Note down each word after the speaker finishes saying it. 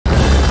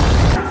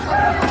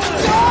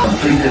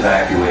Complete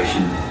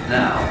evacuation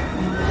now.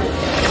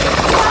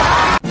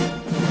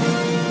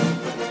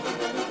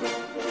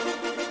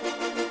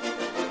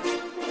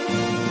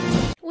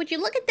 Would you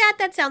look at that?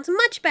 That sounds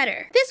much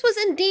better. This was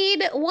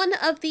indeed one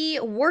of the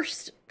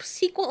worst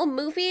sequel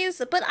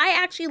movies, but I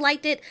actually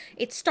liked it.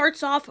 It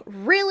starts off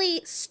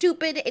really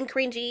stupid and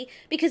cringy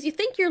because you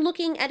think you're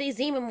looking at a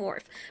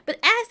xenomorph, but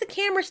as the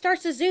camera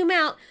starts to zoom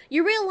out,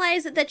 you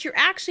realize that you're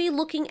actually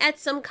looking at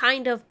some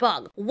kind of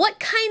bug. What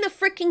kind of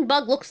freaking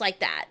bug looks like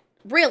that?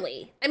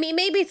 Really? I mean,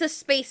 maybe it's a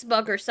space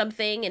bug or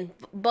something, and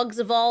bugs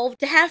evolved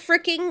to have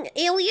freaking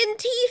alien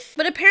teeth,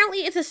 but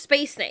apparently it's a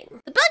space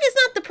thing. The bug is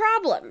not the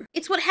problem.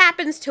 It's what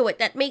happens to it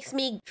that makes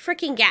me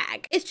freaking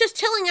gag. It's just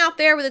chilling out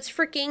there with its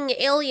freaking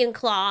alien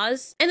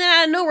claws, and then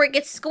out of nowhere it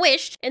gets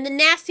squished, and the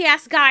nasty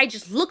ass guy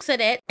just looks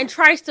at it and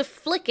tries to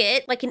flick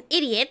it like an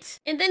idiot,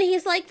 and then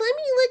he's like, let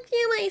me lick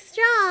you my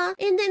straw,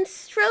 and then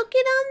stroke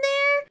it on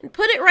there, and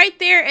put it right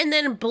there, and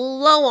then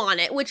blow on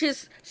it, which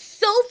is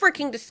so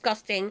freaking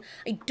disgusting.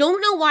 I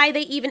don't know why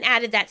they even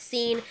added that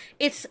scene.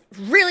 It's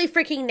really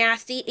freaking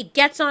nasty. It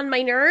gets on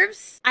my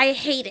nerves. I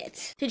hate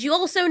it. Did you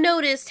also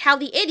notice how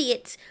the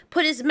idiot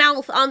put his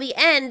mouth on the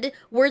end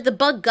where the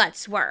bug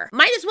guts were?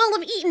 Might as well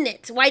have eaten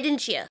it. Why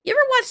didn't you? You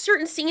ever watch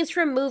certain scenes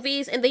from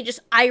movies and they just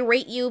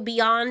irate you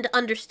beyond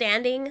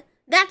understanding?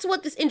 That's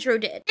what this intro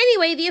did.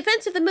 Anyway, the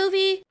events of the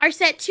movie are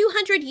set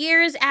 200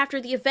 years after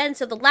the events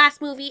of the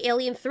last movie,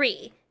 Alien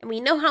 3. And we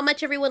know how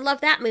much everyone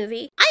loved that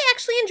movie. I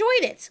actually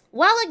enjoyed it,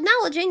 while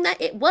acknowledging that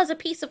it was a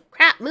piece of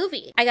crap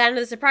movie. I got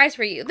another surprise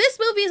for you. This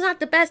movie is not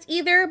the best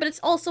either, but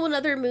it's also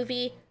another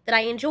movie that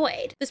I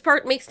enjoyed. This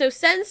part makes no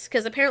sense,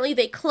 because apparently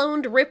they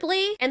cloned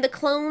Ripley, and the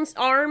clone's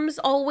arms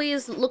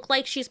always look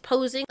like she's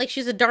posing, like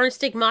she's a darn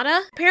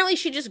stigmata. Apparently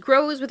she just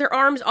grows with her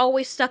arms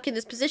always stuck in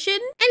this position.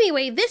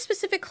 Anyway, this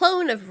specific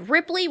clone of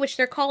Ripley, which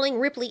they're calling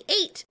Ripley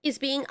 8, is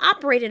being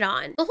operated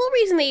on. The whole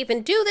reason they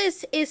even do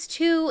this is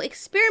to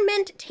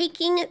experiment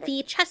taking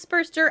the chest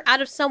burster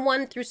out of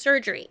someone through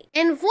surgery.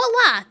 And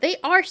voila, they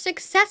are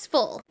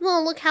successful.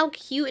 Oh, look how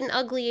cute and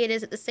ugly it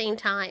is at the same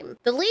time.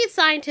 The lead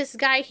scientist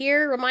guy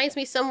here reminds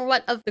me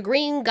somewhat of the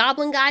Green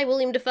Goblin guy,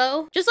 William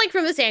Dafoe. Just like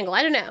from this angle,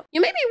 I don't know. You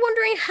may be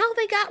wondering how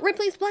they got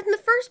Ripley's blood in the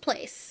first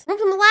place. Well,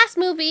 from the last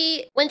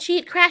movie, when she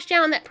had crashed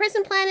down on that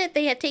prison planet,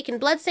 they had taken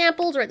blood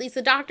samples, or at least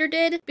the doctor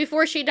did,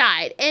 before she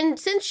died. And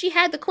since she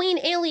had the Queen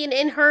alien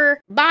in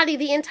her body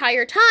the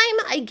entire time,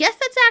 I guess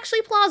that's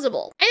actually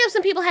plausible. I know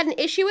some people had an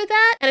issue with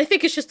that, and I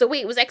think it's just the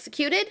way it was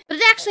executed, but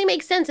it actually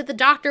makes sense that the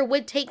doctor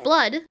would take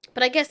blood.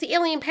 But I guess the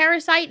alien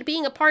parasite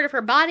being a part of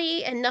her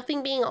body and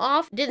nothing being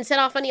off didn't set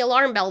off any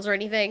alarm bells or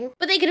anything.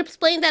 But they could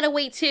explain that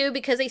away too,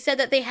 because they said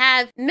that they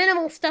have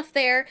minimal stuff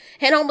there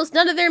and almost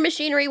none of their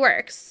machinery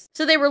works.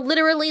 So they were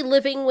literally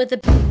living with the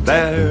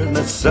bare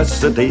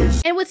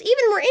necessities. And what's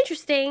even more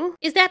interesting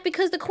is that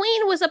because the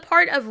Queen was a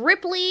part of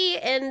Ripley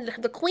and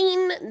the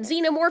Queen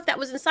xenomorph that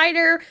was inside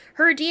her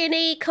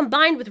DNA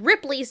combined with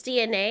Ripley's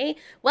DNA,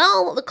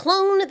 well, the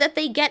clone that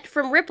they get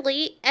from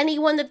Ripley,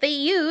 anyone that they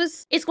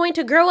use, is going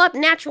to grow up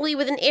naturally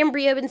with an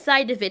embryo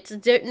inside of it. I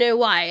don't know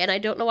why, and I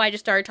don't know why I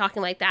just started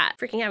talking like that.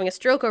 Freaking having a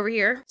stroke over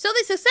here. So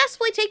they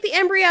successfully take the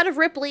embryo out of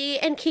Ripley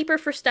and keep her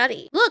for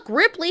study. Look,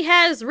 Ripley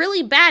has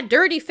really bad,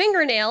 dirty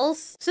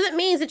fingernails, so that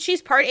means that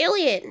she's part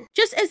alien.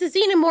 Just as the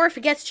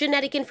xenomorph gets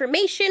genetic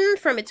information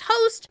from its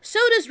host, so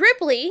does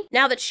Ripley,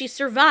 now that she's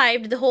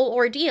survived the whole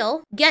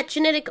ordeal, get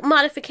genetic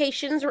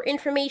modifications or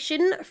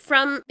information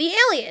from the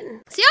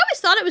alien. See, I always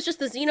thought it was just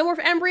the xenomorph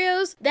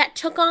embryos that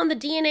took on the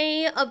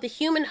DNA of the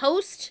human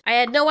host. I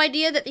had no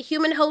idea that the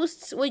human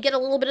hosts would get a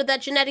little bit of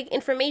that genetic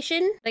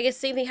information. I guess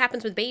the same thing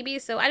happens with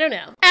babies, so I don't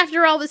know.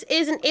 After all, this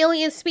is an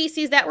alien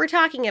species that we're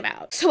talking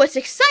about. So what's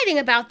exciting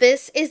about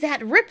this is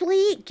that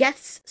Ripley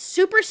gets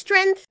super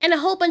strength and a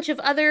whole bunch of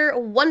other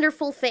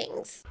wonderful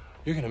things.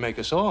 You're gonna make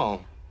us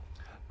all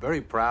very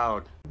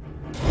proud.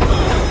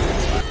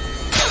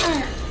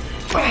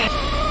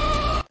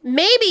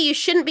 Maybe you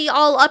shouldn't be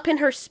all up in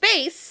her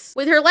space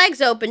with her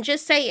legs open,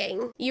 just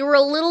saying. You were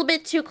a little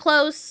bit too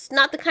close,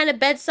 not the kind of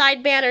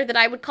bedside manner that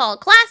I would call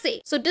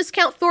classy. So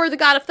discount Thor the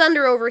God of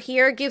Thunder over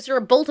here, gives her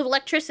a bolt of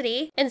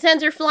electricity, and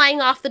sends her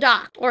flying off the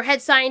dock, or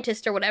head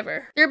scientist or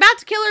whatever. They're about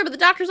to kill her, but the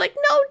doctor's like,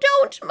 no,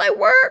 don't, my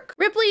work.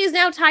 Ripley is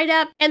now tied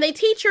up, and they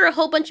teach her a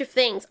whole bunch of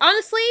things.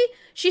 Honestly,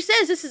 she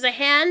says this is a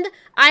hand.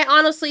 I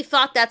honestly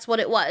thought that's what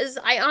it was.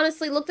 I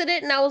honestly looked at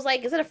it and I was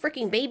like, is that a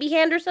freaking baby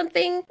hand or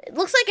something? It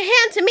looks like a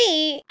hand to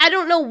me. I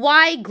don't know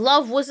why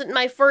glove wasn't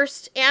my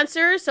first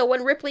answer. So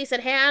when Ripley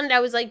said hand, I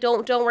was like,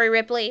 don't worry,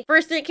 Ripley.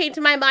 First thing that came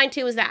to my mind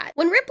too was that.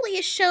 When Ripley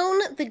is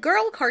shown the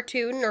girl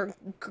cartoon or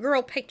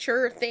girl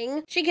picture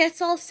thing, she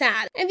gets all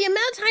sad. And the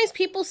amount of times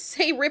people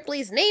say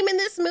Ripley's name in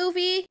this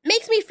movie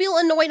makes me feel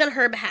annoyed on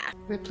her behalf.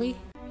 Ripley?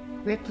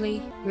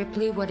 Ripley?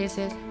 Ripley, what is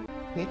it?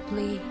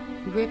 Ripley?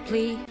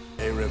 Ripley?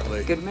 Hey,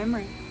 Ripley. Good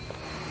memory.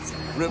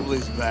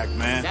 Ripley's back,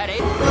 man. Daddy?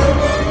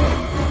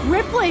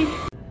 Ripley!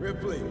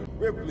 Ripley,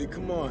 Ripley,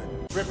 come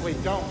on. Ripley,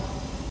 don't.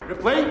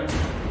 Ripley? Ripley!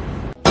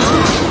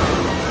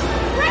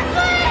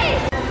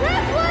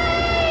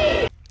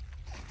 Ripley!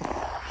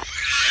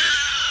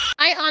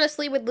 I I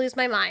honestly would lose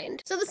my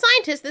mind. So the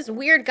scientist, this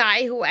weird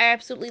guy who I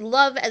absolutely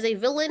love as a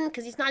villain,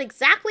 because he's not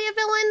exactly a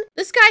villain,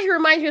 this guy who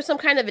reminds me of some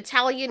kind of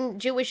Italian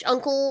Jewish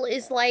uncle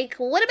is like,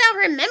 what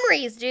about her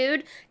memories,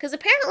 dude? Because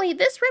apparently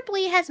this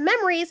Ripley has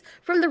memories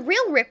from the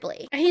real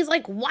Ripley. And he's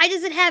like, why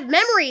does it have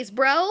memories,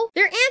 bro?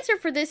 Their answer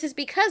for this is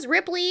because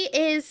Ripley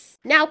is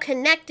now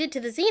connected to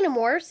the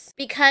xenomorphs,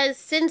 because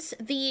since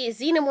the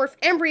xenomorph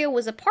embryo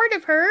was a part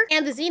of her,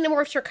 and the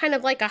xenomorphs are kind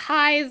of like a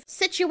hive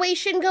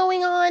situation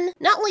going on,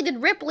 not only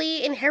did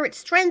Ripley inherit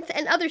strength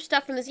and other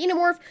stuff from the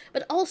xenomorph,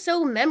 but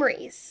also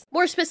memories.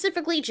 More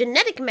specifically,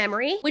 genetic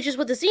memory, which is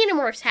what the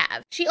xenomorphs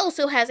have. She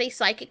also has a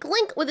psychic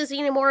link with the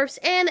xenomorphs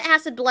and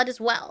acid blood as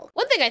well.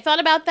 One thing I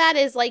thought about that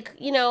is like,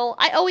 you know,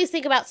 I always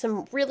think about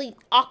some really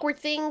awkward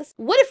things.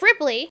 What if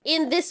Ripley,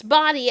 in this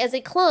body as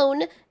a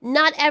clone,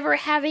 not ever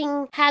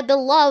having had the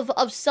love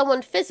of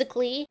someone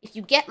physically, if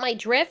you get my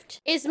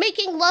drift, is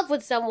making love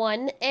with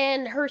someone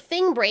and her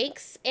thing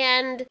breaks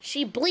and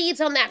she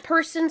bleeds on that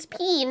person's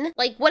peen?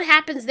 Like, what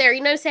happens there? You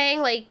know what I'm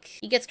saying? Like,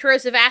 he gets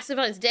corrosive acid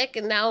on his dick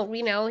and now,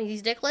 you know,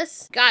 he's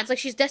dickless. God, it's like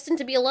she's destined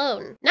to be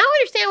alone. Now I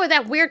understand where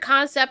that weird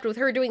concept with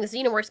her doing the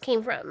xenomorphs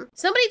came from.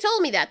 Somebody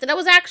told me that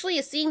was actually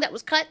a scene that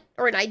was cut,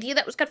 or an idea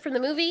that was cut from the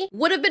movie.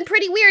 Would have been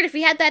pretty weird if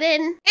he had that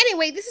in.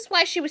 Anyway, this is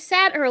why she was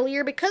sad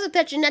earlier, because of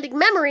that genetic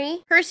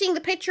memory. Her seeing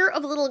the picture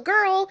of a little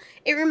girl,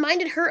 it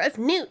reminded her of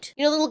Newt.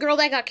 You know the little girl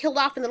that got killed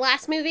off in the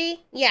last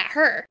movie? Yeah,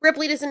 her.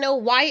 Ripley doesn't know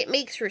why it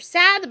makes her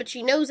sad, but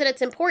she knows that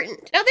it's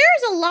important. Now there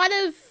is a lot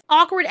of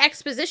awkward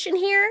exposition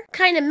here,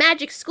 kind of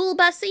Magic School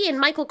Busy and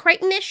Michael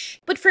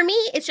Crichton-ish, but for me,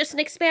 it's just an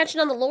expansion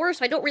on the lore,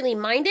 so I don't really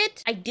mind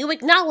it. I do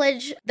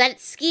acknowledge that it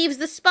skeeves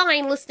the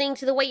spine listening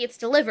to the way it's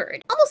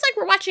delivered. Almost like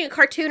we're watching a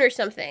cartoon or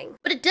something,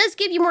 but it does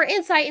give you more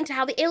insight into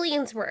how the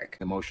aliens work.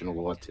 Emotional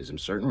autism,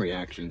 certain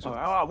reactions.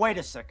 Wait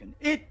a second.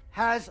 It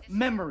has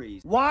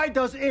memories. Why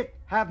does it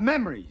have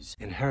memories?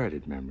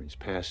 Inherited memories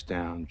passed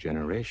down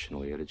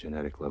generationally at a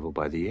genetic level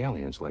by the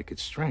aliens like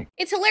its strength.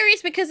 It's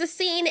hilarious because the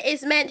scene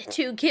is meant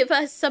to give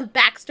us some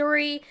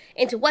backstory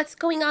into what's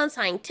going on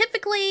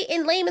scientifically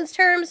in layman's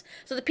terms,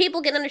 so that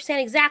people can understand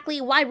exactly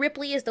why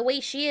Ripley is the way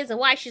she is and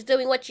why she's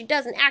doing what she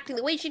does and acting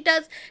the way she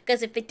does,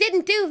 because if it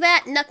didn't do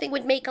that, nothing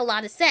would make a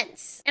lot of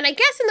sense. And I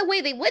guess in the way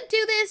they would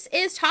do this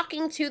is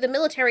talking to the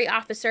military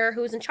officer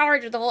who's in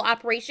charge of the whole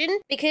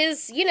operation,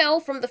 because, you know,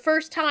 from the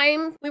first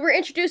time we were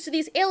introduced to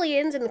these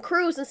aliens and the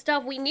crews and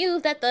stuff, we knew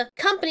that the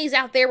companies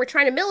out there were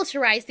trying to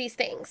militarize these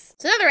things.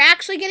 So now they're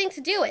actually getting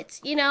to do it,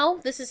 you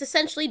know? This is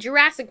essentially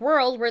Jurassic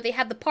World where they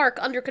have the park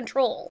under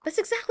control. That's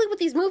exactly what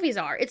these movies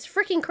are. It's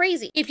freaking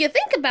crazy. If you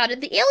think about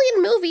it, the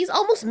alien movies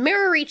almost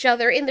mirror each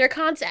other in their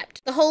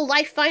concept. The whole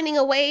life finding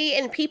a way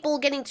and people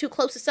getting too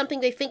close to something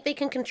they think they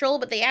can control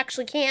but they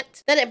actually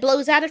can't. Then it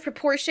blows out of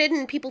proportion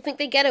and people think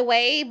they get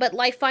away but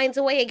life finds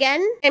a way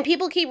again. And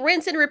people keep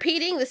rinsing and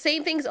repeating the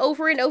same things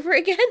over and over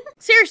again.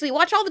 Seriously,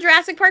 watch all the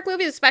Jurassic Park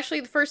movies, especially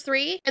the first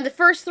three, and the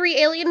first three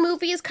Alien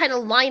movies kind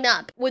of line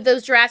up with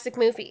those Jurassic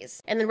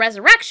movies. And then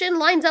Resurrection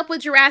lines up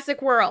with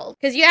Jurassic World,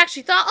 because you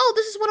actually thought, oh,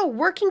 this is what a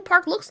working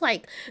park looks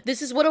like.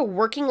 This is what a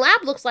working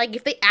lab looks like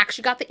if they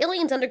actually got the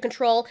aliens under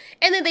control,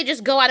 and then they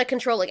just go out of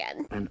control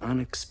again. An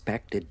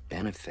unexpected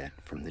benefit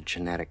from the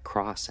genetic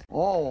crossing.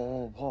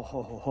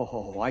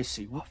 I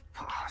see.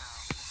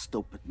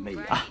 Stupid me.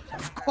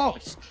 Of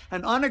course,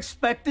 an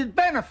unexpected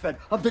benefit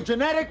of the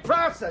genetic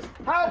process.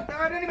 How?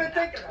 I didn't even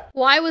think of that.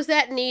 Why was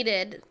that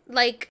needed?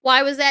 Like,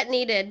 why was that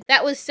needed?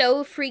 That was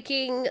so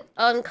freaking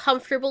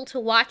uncomfortable to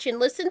watch and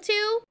listen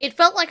to. It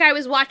felt like I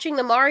was watching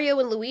the Mario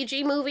and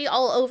Luigi movie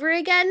all over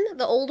again,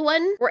 the old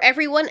one, where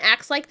everyone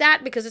acts like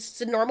that because it's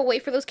just a normal way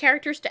for those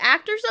characters to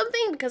act or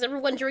something, because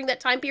everyone during that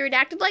time period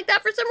acted like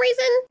that for some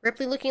reason.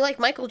 Ripley looking like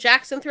Michael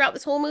Jackson throughout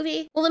this whole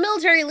movie. Well, the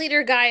military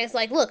leader guy is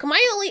like, look,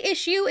 my only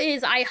issue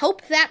is I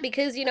hope that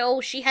because, you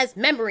know, she has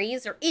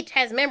memories, or it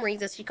has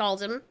memories as she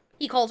calls him.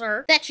 He calls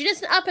her, that she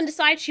doesn't up and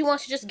decide she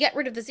wants to just get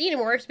rid of the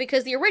xenomorphs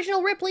because the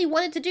original Ripley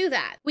wanted to do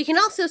that. We can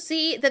also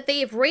see that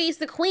they've raised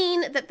the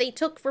queen that they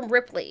took from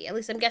Ripley. At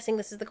least I'm guessing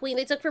this is the queen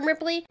they took from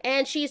Ripley,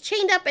 and she's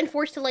chained up and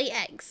forced to lay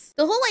eggs.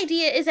 The whole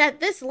idea is that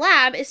this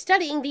lab is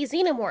studying these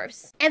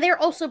xenomorphs, and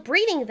they're also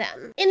breeding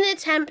them in an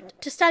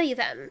attempt to study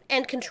them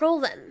and control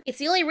them. It's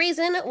the only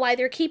reason why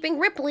they're keeping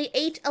Ripley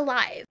 8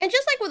 alive. And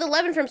just like with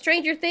 11 from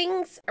Stranger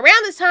Things,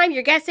 around this time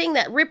you're guessing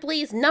that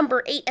Ripley's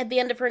number 8 at the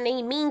end of her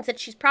name means that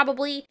she's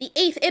probably the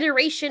 8th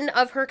iteration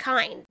of her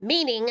kind,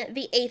 meaning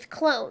the 8th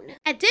clone.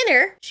 At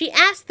dinner, she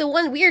asked the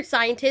one weird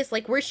scientist,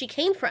 like, where she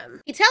came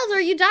from. He tells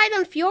her, you died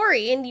on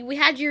Fiore and we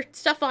had your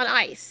stuff on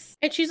ice.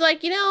 And she's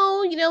like, you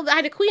know, I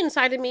had a queen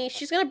inside of me.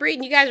 She's gonna breed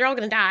and you guys are all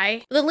gonna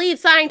die. The lead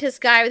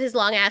scientist guy with his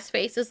long ass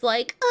face is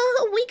like,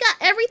 oh, we got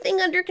everything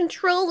under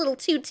control, little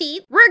two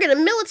teeth. We're gonna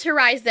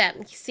militarize them.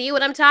 You see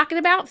what I'm talking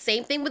about?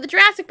 Same thing with the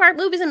Jurassic Park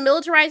movies and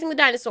militarizing the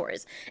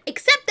dinosaurs.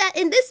 Except that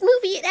in this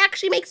movie, it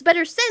actually makes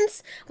better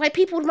sense why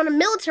people would want to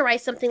militarize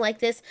militarize something like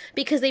this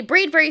because they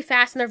breed very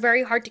fast and they're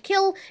very hard to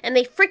kill, and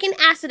they freaking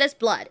acid as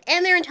blood,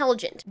 and they're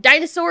intelligent.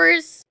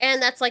 Dinosaurs,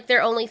 and that's like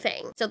their only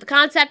thing. So the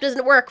concept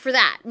doesn't work for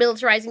that,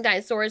 militarizing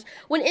dinosaurs,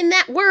 when in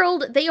that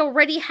world, they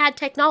already had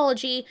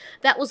technology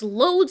that was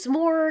loads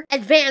more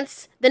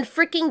advanced than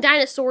freaking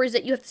dinosaurs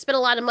that you have to spend a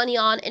lot of money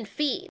on and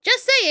feed.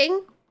 Just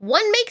saying.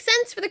 One makes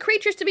sense for the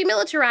creatures to be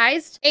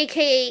militarized,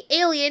 aka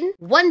Alien.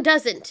 One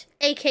doesn't,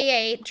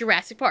 aka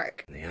Jurassic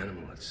Park. The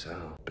animal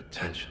itself,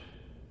 potential.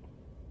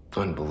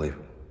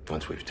 Unbelievable.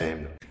 Once we've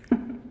tamed them.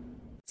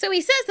 So he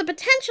says the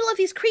potential of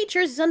these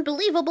creatures is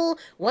unbelievable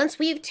once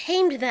we've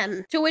tamed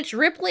them. To which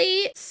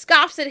Ripley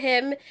scoffs at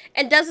him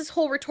and does this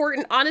whole retort,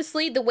 and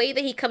honestly, the way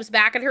that he comes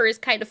back at her is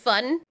kind of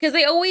fun. Because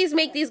they always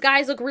make these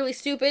guys look really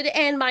stupid,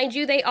 and mind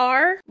you, they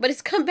are. But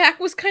his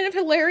comeback was kind of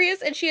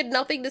hilarious, and she had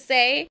nothing to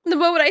say. The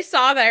moment I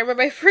saw that, I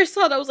remember I first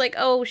saw it, I was like,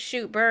 oh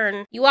shoot,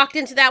 burn. You walked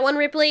into that one,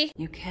 Ripley?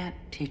 You can't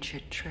teach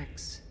it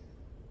tricks.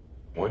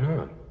 Why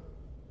not?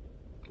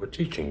 We're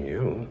teaching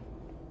you.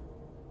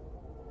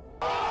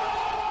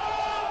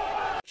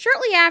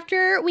 Shortly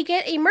after, we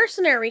get a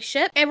mercenary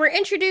ship, and we're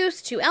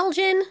introduced to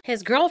Elgin,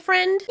 his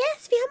girlfriend.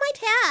 Yes, feel my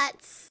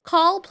tats.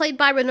 Call, played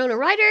by Winona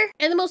Ryder,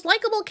 and the most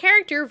likable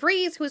character,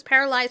 Vreeze, who is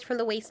paralyzed from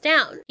the waist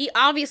down. He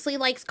obviously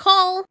likes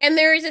Call, and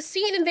there is a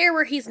scene in there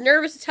where he's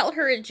nervous to tell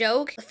her a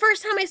joke. The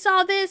first time I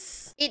saw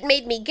this, it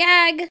made me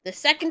gag. The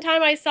second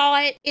time I saw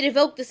it, it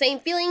evoked the same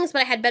feelings,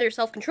 but I had better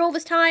self-control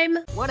this time.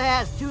 What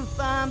has 2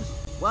 thumbs,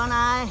 1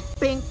 eye,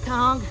 ping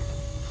pong,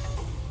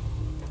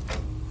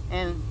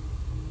 and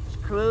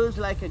screws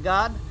like a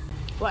god?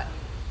 What?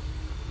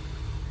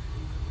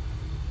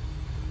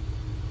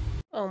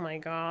 Oh my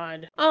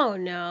god. Oh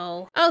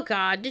no. Oh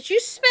god, did you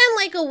spend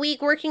like a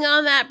week working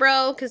on that,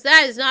 bro? Because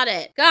that is not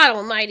it. God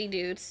almighty,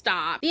 dude,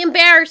 stop. The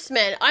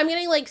embarrassment. I'm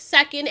getting like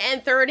second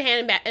and third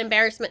hand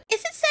embarrassment. Is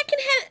it second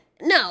hand?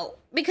 No,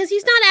 because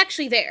he's not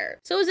actually there.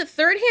 So is it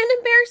third hand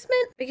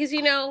embarrassment? Because,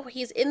 you know,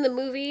 he's in the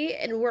movie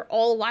and we're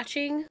all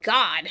watching.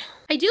 God.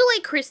 I do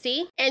like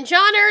Christy. And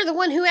Johnner, the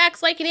one who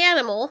acts like an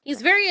animal,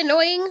 he's very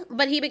annoying,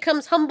 but he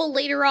becomes humble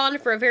later on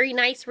for a very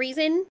nice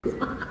reason.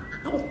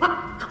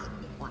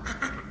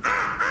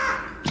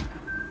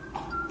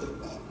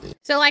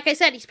 So like I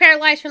said, he's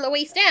paralyzed from the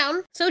waist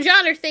down, so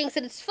Johnner thinks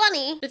that it's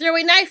funny to throw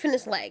a knife in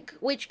his leg,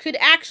 which could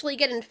actually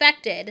get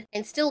infected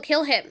and still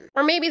kill him.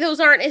 Or maybe those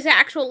aren't his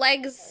actual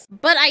legs,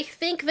 but I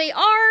think they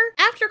are.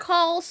 After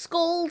Call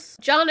scolds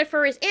Johnner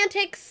for his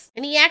antics,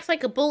 and he acts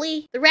like a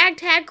bully, the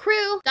ragtag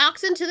crew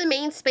docks into the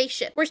main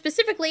spaceship, or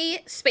specifically,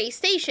 Space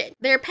Station.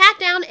 They're pat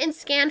down and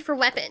scanned for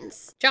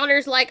weapons.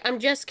 Johnner's like, I'm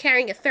just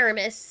carrying a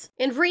thermos.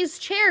 And Vreeze's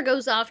chair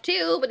goes off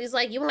too, but he's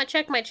like, you want to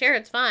check my chair,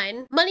 it's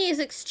fine. Money is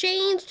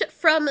exchanged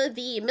from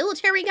the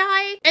military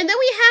guy, and then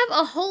we have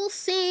a whole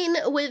scene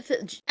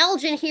with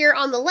Elgin here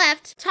on the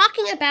left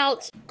talking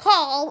about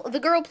Call, the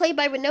girl played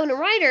by Winona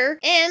Ryder,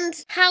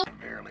 and how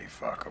Barely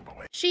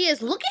fuckable. she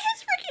is. Look at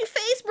his freaking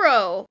face,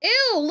 bro.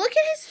 Ew, look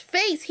at his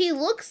face. He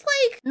looks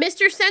like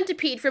Mr.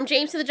 Centipede from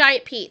James and the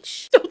Giant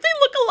Peach. Don't they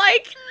look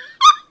alike?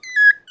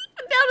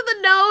 Down to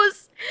the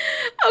nose.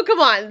 Oh,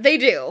 come on. They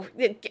do.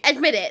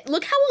 Admit it.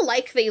 Look how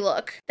alike they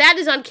look. That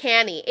is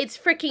uncanny. It's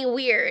freaking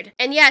weird.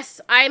 And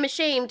yes, I am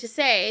ashamed to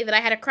say that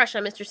I had a crush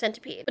on Mr.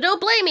 Centipede. But don't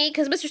blame me,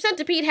 because Mr.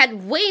 Centipede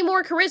had way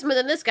more charisma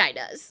than this guy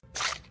does.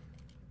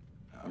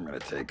 I'm gonna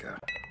take a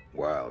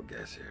wild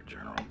guess here,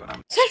 General, but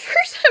I'm... So at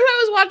first time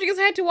I was watching this,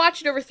 I had to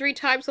watch it over 3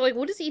 times, so like,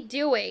 what is he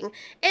doing?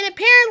 And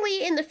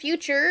apparently in the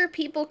future,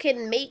 people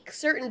can make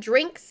certain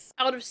drinks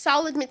out of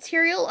solid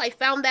material. I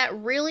found that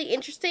really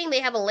interesting.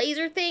 They have a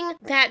laser thing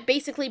that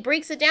basically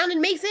breaks it down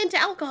and makes it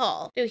into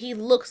alcohol. Dude, he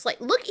looks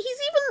like, look, he's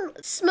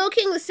even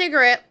smoking the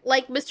cigarette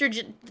like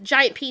Mr.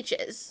 Giant Peach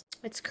is.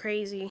 It's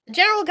crazy. The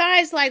general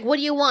guy's like, what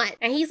do you want?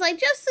 And he's like,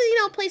 just, you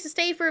know, a place to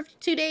stay for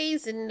 2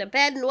 days and a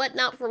bed and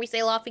whatnot before we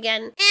sail off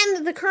again.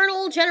 And the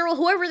colonel, general,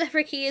 whoever the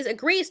frick he is,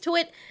 agrees to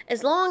it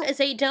as long as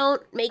they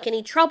don't make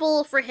any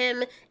trouble for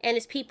him and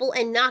his people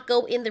and not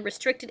go in the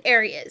restricted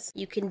areas.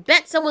 You can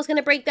bet someone's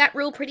gonna break that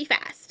rule pretty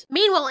fast.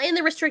 Meanwhile, in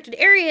the restricted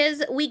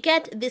areas, we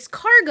get this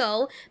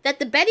cargo that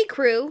the Betty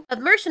crew of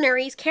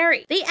mercenaries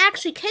carry. They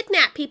actually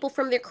kidnap people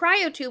from their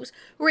cryotubes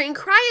who are in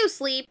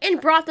cryosleep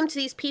and brought them to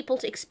these people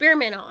to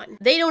experiment on.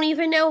 They don't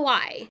even know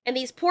why. And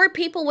these poor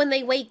people, when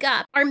they wake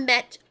up, are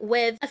met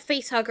with a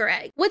facehugger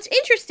egg. What's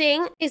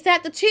interesting is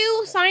that the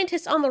 2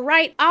 scientists on the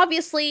right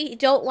obviously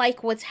don't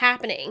like what's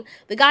happening.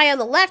 The guy on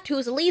the left, who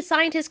is the lead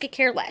scientist, could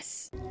care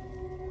less.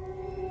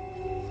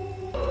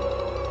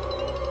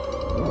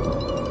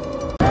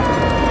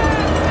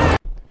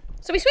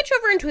 So we switch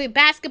over into a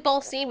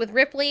basketball scene with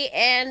Ripley,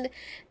 and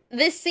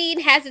this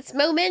scene has its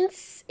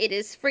moments. It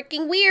is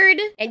freaking weird.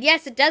 And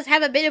yes, it does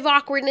have a bit of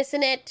awkwardness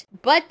in it,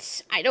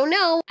 but I don't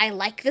know. I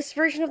like this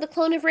version of the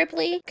clone of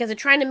Ripley because they're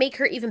trying to make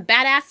her even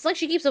badass. It's like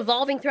she keeps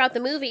evolving throughout the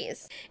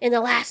movies. In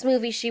the last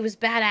movie, she was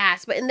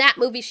badass, but in that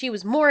movie, she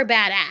was more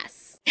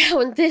badass.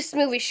 Now in this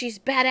movie, she's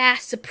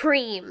badass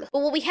supreme. But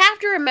what we have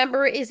to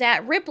remember is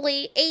that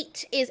Ripley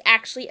 8 is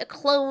actually a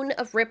clone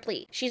of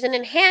Ripley. She's an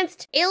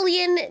enhanced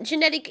alien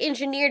genetic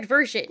engineered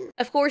version.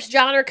 Of course,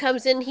 Johnner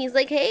comes in, he's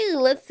like, hey,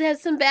 let's have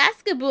some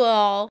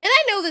basketball. And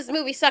I know this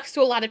movie sucks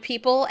to a lot of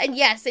people, and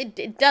yes,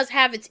 it does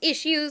have its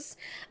issues,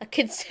 a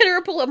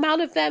considerable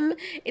amount of them.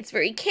 It's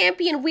very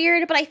campy and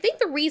weird, but I think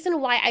the reason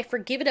why I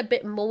forgive it a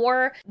bit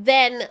more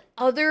than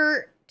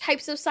other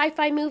types of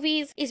sci-fi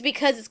movies is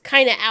because it's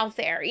kind of out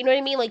there, you know what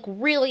I mean? Like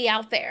really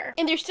out there.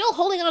 And they're still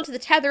holding on to the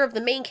tether of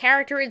the main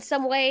character in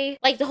some way.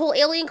 Like the whole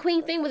alien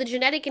queen thing with the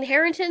genetic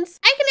inheritance.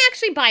 I can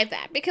actually buy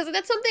that because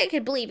that's something I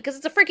could believe because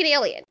it's a freaking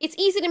alien. It's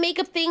easy to make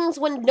up things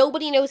when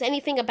nobody knows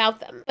anything about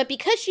them. But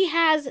because she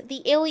has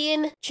the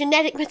alien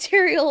genetic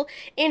material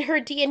in her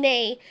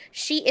DNA,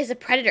 she is a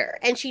predator.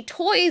 And she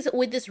toys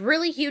with this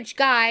really huge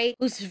guy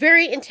who's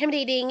very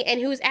intimidating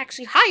and who's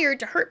actually hired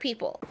to hurt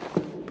people.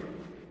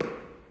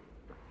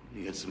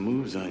 You got some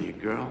moves on you,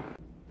 girl.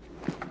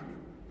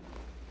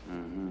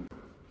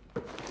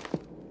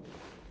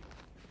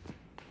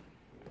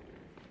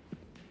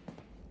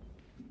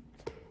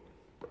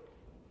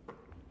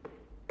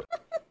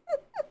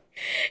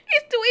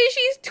 It's the way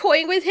she's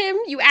toying with him.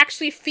 You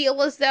actually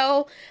feel as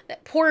though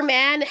that poor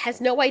man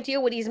has no idea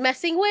what he's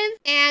messing with.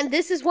 And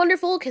this is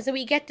wonderful because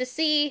we get to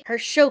see her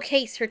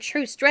showcase her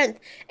true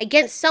strength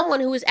against someone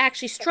who is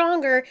actually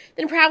stronger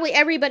than probably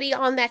everybody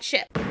on that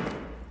ship.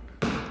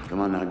 Come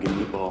on now, give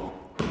me the ball.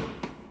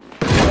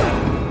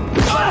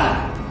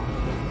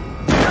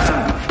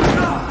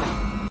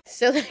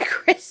 So then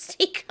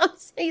Christy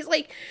comes and he's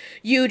like,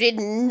 you did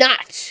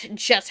not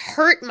just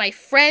hurt my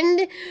friend.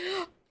 Are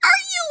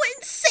you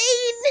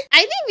insane? I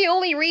think the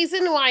only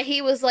reason why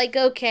he was like,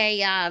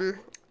 okay, I'm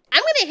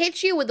gonna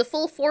hit you with the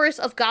full force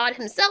of God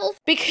himself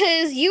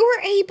because you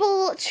were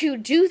able to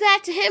do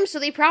that to him. So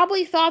they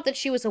probably thought that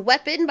she was a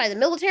weapon by the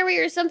military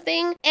or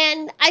something.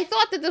 And I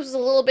thought that this was a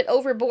little bit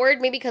overboard,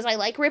 maybe because I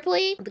like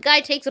Ripley. The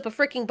guy takes up a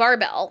freaking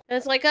barbell and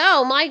it's like,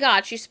 oh my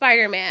God, she's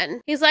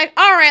Spider-Man. He's like,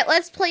 all right,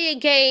 let's play a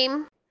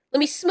game. Let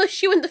me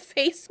smush you in the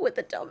face with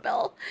the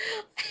dumbbell.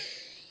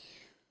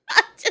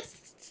 Just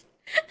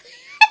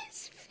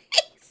his face.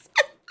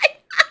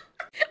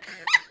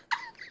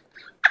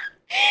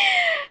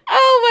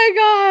 Oh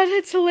my God,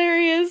 it's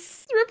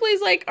hilarious.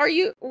 Ripley's like,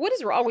 what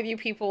is wrong with you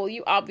people?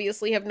 You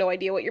obviously have no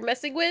idea what you're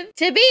messing with.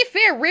 To be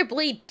fair,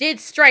 Ripley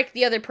did strike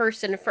the other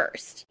person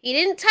first. He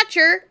didn't touch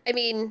her. I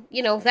mean,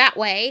 you know, that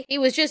way. He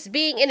was just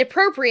being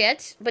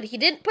inappropriate, but he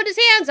didn't put his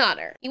hands on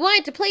her. He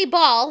wanted to play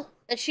ball.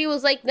 And she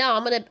was like, no,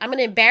 I'm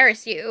gonna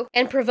embarrass you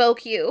and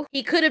provoke you.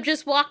 He could have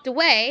just walked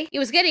away. He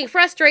was getting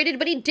frustrated,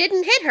 but he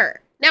didn't hit her.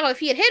 Now, if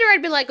he had hit her,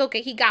 I'd be like,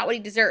 okay, he got what he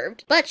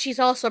deserved. But she's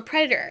also a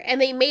predator, and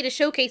they made a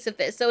showcase of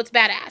this, so it's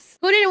badass.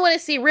 Who didn't want to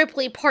see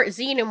Ripley part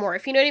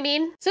xenomorph, you know what I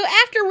mean? So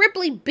after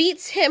Ripley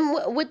beats him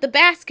with the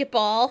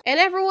basketball, and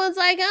everyone's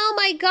like, oh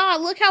my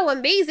God, look how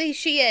amazing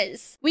she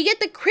is. We get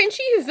the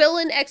cringy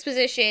villain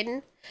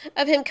exposition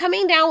of him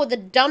coming down with a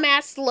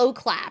dumbass slow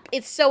clap.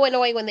 It's so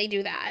annoying when they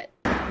do that.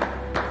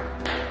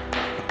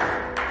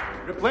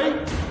 Ripley?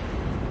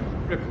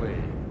 Ripley.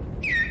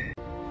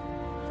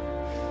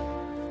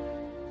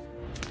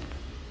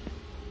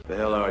 The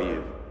hell are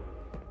you?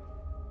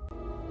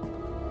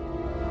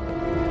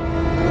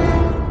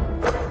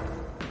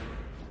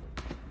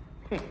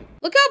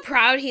 Look how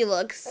proud he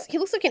looks. He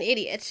looks like an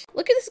idiot.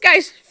 Look at this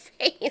guy's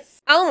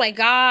face. Oh my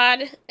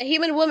God. A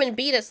human woman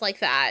beat us like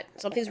that.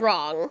 Something's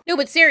wrong. No,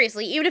 but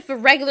seriously, even if a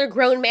regular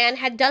grown man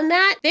had done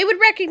that, they would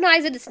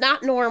recognize that it's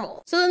not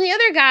normal. So then the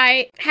other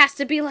guy has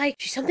to be like,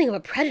 she's something of a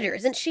predator,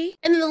 isn't she?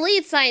 And then the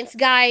lead science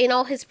guy in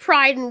all his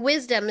pride and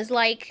wisdom is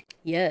like,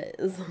 yes,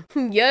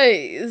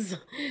 yes,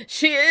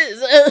 she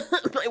is.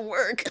 My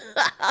work,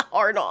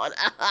 hard on.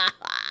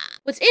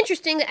 What's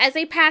interesting, as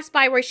they pass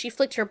by where she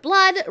flicked her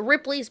blood,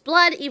 Ripley's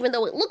blood, even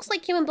though it looks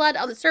like human blood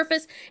on the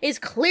surface, is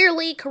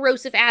clearly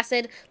corrosive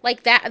acid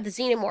like that of the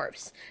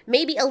xenomorphs.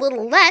 Maybe a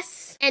little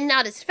less, and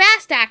not as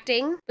fast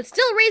acting, but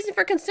still a reason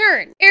for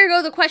concern.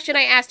 Ergo the question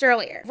I asked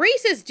earlier.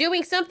 Reese is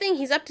doing something,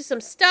 he's up to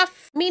some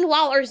stuff.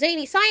 Meanwhile, our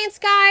zany science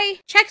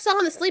guy checks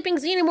on the sleeping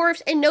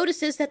xenomorphs and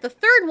notices that the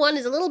third one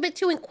is a little bit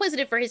too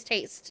inquisitive for his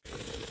taste.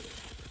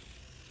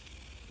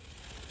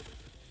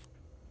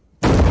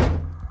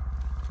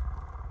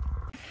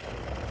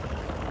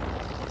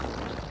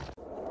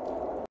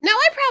 Now,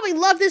 I probably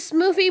love this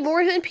movie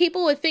more than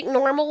people would think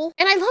normal,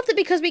 and I loved it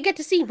because we get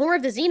to see more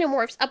of the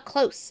xenomorphs up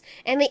close,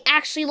 and they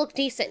actually look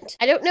decent.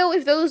 I don't know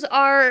if those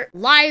are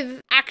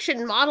live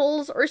action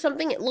models or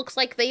something. It looks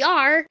like they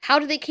are. How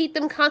do they keep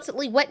them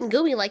constantly wet and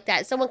gooey like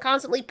that? Is someone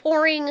constantly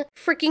pouring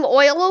freaking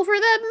oil over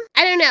them?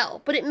 I don't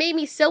know, but it made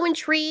me so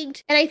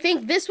intrigued, and I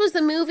think this was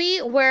the movie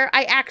where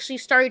I actually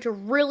started to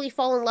really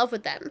fall in love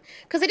with them,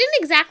 because I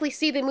didn't exactly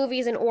see the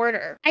movies in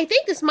order. I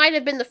think this might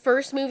have been the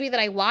first movie that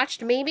I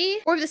watched, maybe,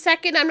 or the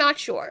second, I'm not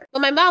sure.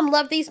 But my mom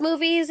loved these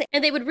movies,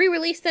 and they would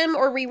re-release them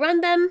or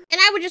rerun them,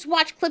 and I would just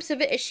watch clips of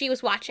it as she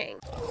was watching.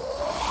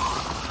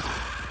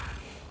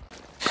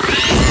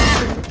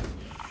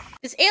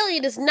 This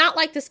alien does not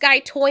like this guy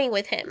toying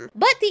with him.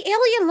 But the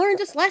alien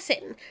learned its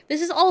lesson.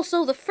 This is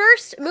also the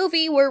first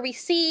movie where we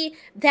see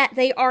that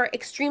they are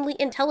extremely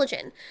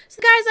intelligent.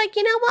 So the guy's like,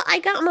 you know what?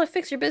 I'm gonna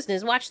fix your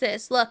business. Watch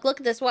this. Look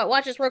at this.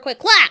 Watch this real quick.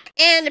 Clack!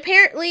 And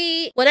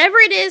apparently, whatever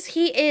it is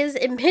he is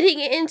emitting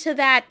into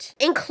that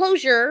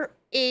enclosure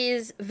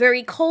is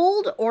very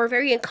cold or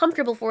very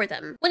uncomfortable for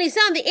them. When he's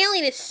done, the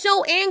alien is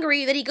so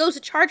angry that he goes to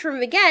charge for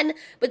him again,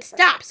 but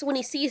stops when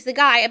he sees the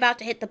guy about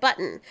to hit the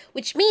button,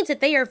 which means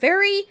that they are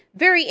very,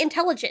 very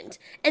intelligent,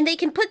 and they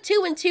can put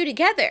 2 and 2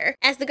 together.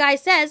 As the guy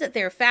says, that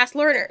they're fast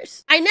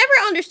learners. I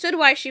never understood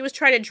why she was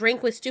trying to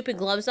drink with stupid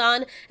gloves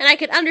on, and I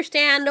could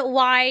understand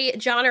why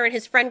Johnner and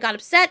his friend got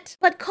upset,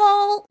 but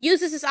Call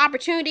uses this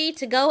opportunity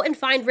to go and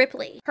find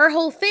Ripley. Her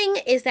whole thing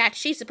is that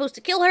she's supposed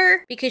to kill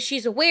her because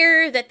she's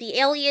aware that the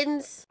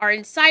aliens are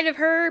inside of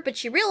her, but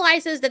she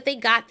realizes that they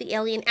got the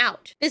alien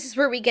out. This is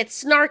where we get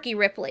snarky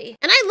Ripley.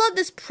 And I love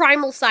this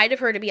primal side of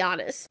her, to be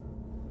honest.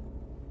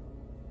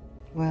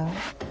 Well,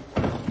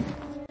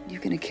 you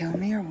gonna kill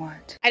me or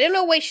what? I don't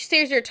know why she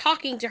stays there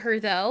talking to her,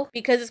 though,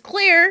 because it's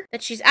clear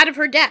that she's out of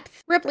her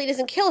depth. Ripley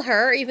doesn't kill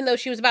her, even though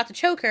she was about to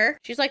choke her.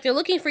 She's like, they're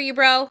looking for you,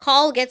 bro.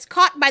 Call gets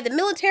caught by the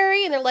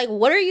military, and they're like,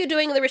 what are you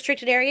doing in the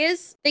restricted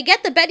areas? They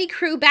get the Betty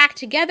crew back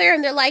together,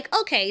 and they're like,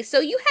 okay, so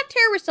you have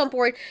terrorists on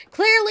board.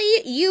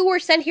 Clearly, you were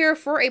sent here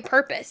for a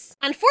purpose.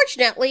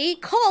 Unfortunately,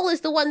 Call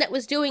is the one that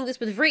was doing this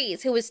with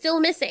Vrees, who is still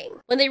missing.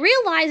 When they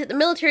realize that the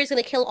military is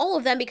going to kill all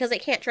of them because they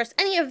can't trust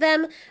any of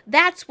them,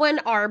 that's when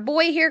our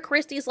boy here,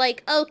 Christy's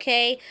like,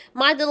 okay,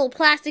 my little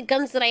plastic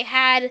guns that I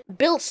had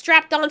built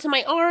strapped onto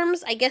my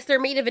arms, I guess they're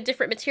made of a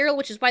different material,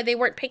 which is why they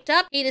weren't picked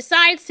up. He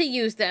decides to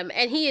use them,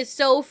 and he is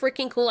so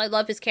freaking cool. I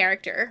love his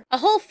character. A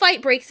whole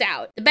fight breaks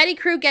out. The Betty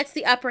crew gets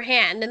the upper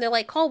hand, and they're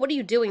like, Call, what are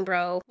you doing,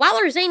 bro? While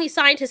our zany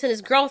scientist and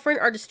his girlfriend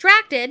are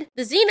distracted,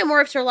 the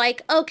xenomorphs are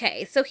like,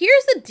 okay, so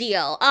here's the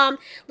deal.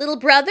 Little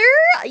brother,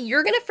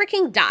 you're gonna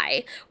freaking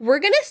die. We're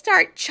gonna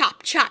start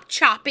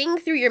chopping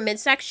through your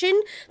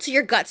midsection till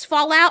your guts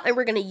fall out, and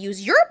we're gonna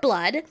use your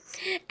blood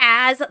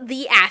as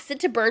the acid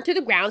to burn through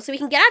the ground so we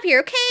can get out of here.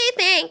 Okay,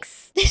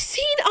 thanks. This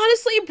scene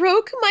honestly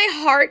broke my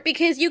heart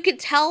because you could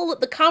tell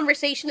the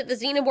conversation that the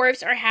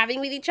xenomorphs are having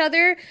with each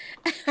other.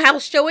 I'll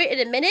show it in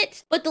a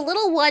minute. But the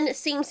little one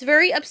seems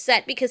very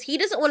upset because he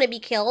doesn't want to be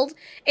killed.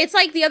 It's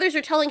like the others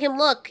are telling him,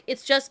 look,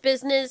 it's just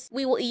business.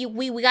 We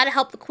got to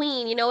help the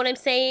queen. You know what I'm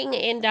saying?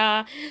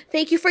 And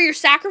thank you for your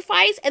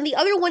sacrifice. And the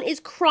other one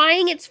is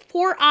crying its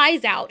poor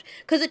eyes out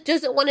because it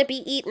doesn't want to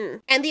be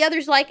eaten. And the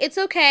other's like, it's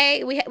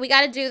okay. We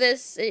got to do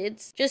this.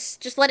 It's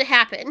just let it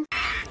happen.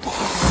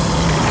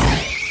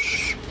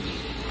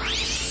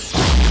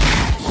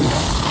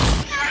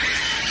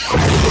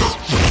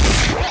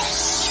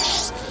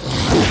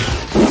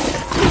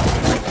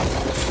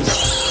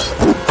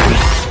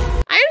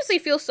 I honestly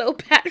feel so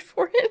bad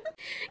for him.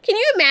 Can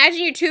you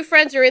imagine your two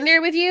friends are in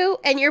there with you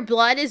and your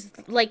blood is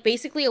like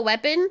basically a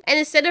weapon, and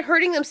instead of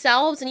hurting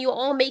themselves and you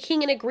all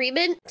making an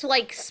agreement to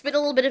like spit a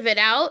little bit of it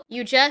out,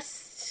 you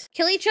just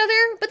kill each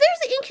other? But there's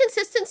the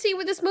inconsistency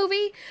with this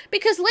movie,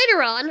 because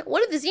later on,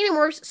 one of the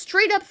xenomorphs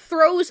straight up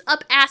throws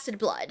up acid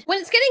blood. When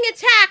it's getting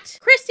attacked,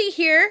 Christy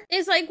here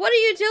is like, what are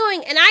you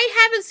doing? And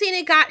I haven't seen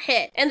it got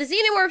hit. And the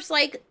xenomorph's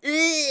like,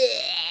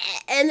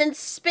 ugh, and then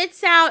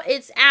spits out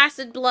its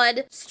acid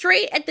blood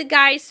straight at the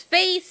guy's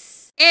face.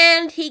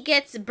 And he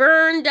gets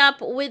burned up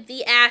with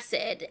the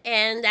acid,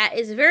 and that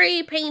is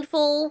very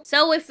painful.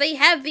 So if they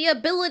have the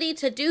ability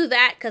to do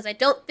that, because I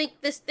don't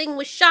think this thing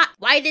was shot,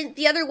 why didn't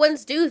the other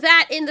ones do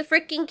that in the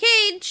freaking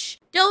cage?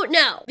 Don't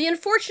know. The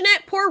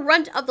unfortunate poor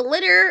runt of the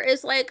litter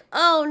is like,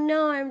 oh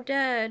no, I'm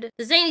dead.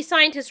 The zany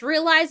scientist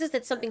realizes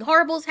that something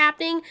horrible is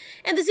happening,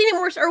 and the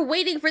xenomorphs are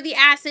waiting for the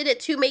acid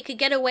to make a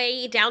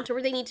getaway down to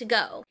where they need to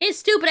go. His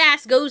stupid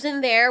ass goes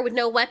in there with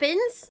no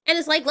weapons, and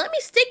is like, let me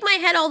stick my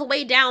head all the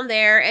way down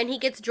there, and he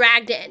gets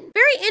dragged in.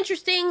 Very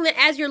interesting that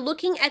as you're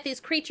looking at these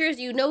creatures,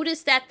 you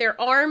notice that their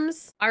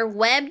arms are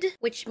webbed,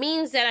 which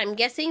means that I'm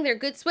guessing they're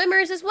good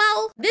swimmers as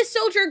well. This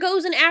soldier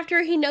goes in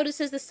after he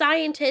notices the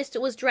scientist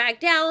was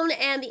dragged down,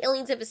 and the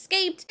aliens have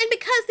escaped. And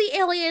because the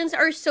aliens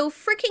are so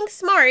freaking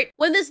smart,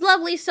 when this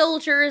lovely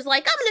soldier is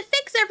like, I'm gonna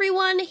fix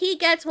everyone, he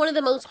gets one of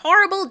the most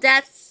horrible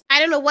deaths. I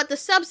don't know what the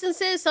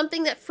substance is,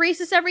 something that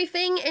freezes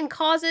everything and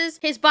causes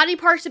his body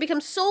parts to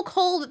become so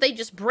cold that they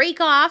just break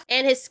off,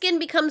 and his skin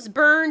becomes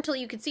burned till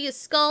you can see his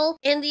skull,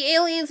 and the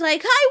alien's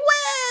like, I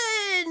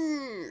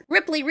win!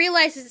 Ripley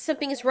realizes that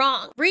something is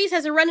wrong. Vrees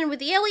has a run-in with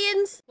the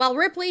aliens, while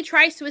Ripley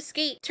tries to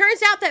escape.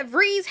 Turns out that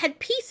Vrees had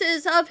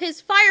pieces of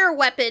his fire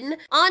weapon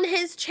on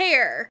his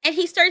chair, and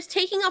he starts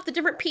taking off the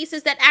different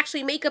pieces that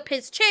actually make up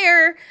his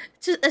chair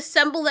to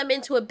assemble them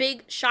into a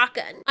big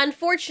shotgun.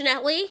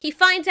 Unfortunately, he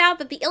finds out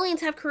that the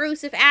aliens have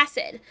corrosive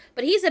acid,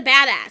 but he's a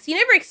badass. You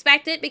never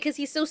expect it because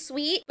he's so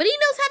sweet, but he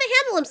knows how to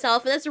handle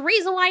himself, and that's the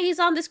reason why he's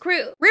on this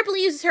crew.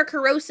 Ripley uses her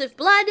corrosive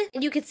blood,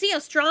 and you can see how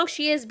strong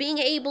she is being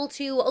able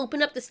to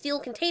open up the steel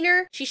container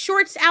container. She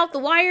shorts out the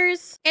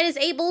wires and is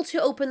able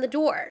to open the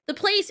door. The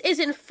place is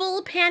in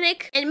full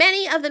panic, and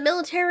many of the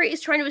military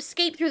is trying to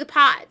escape through the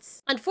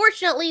pods.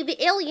 Unfortunately,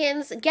 the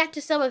aliens get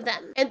to some of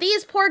them, and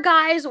these poor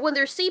guys, when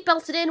they're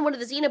seatbelted in, one of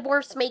the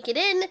xenomorphs make it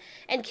in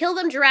and kill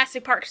them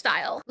Jurassic Park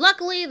style.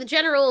 Luckily, the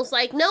general's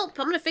like, nope,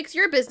 I'm gonna fix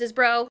your business,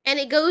 bro. And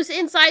it goes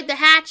inside the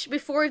hatch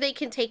before they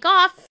can take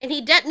off, and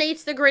he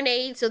detonates the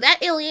grenade so that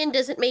alien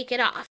doesn't make it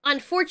off.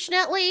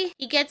 Unfortunately,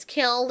 he gets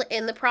killed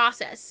in the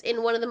process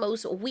in one of the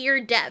most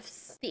weird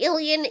deaths. The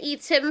alien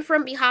eats him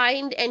from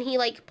behind, and he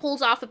like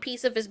pulls off a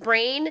piece of his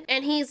brain,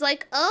 and he's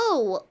like,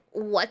 oh,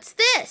 what's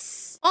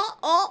this?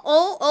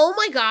 Oh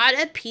my god,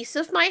 a piece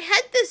of my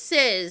head this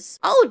is.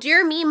 Oh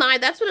dear me,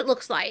 that's what it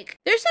looks like.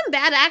 There's some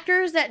bad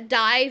actors that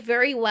die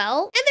very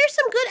well, and there's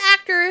some good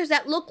actors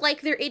that look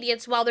like they're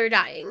idiots while they're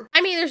dying.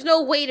 I mean, there's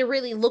no way to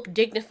really look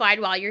dignified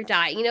while you're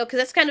dying, you know, because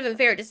that's kind of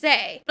unfair to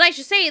say. But I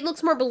should say it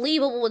looks more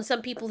believable when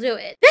some people do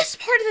it. This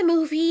part of the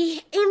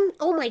movie,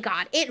 oh my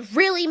god, it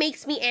really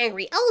makes me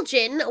angry.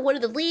 Elgin, one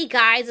of the lead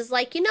guys, is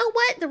like, you know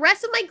what? The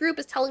rest of my group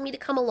is telling me to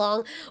come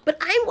along, but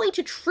I'm going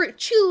to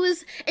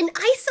choose an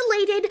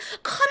isolated,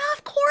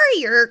 cut-off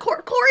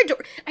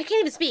corridor. I can't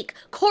even speak.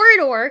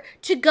 Corridor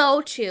to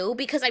go to,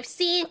 because I've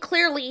seen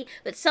clearly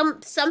that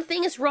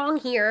something is wrong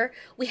here.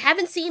 We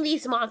haven't seen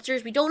these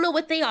monsters. We don't know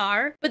what they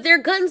are, but there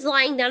are guns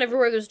lying down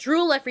everywhere. There's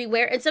drool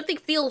everywhere, and something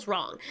feels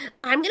wrong.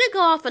 I'm gonna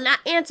go off and not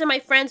answer my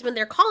friends when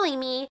they're calling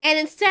me, and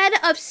instead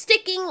of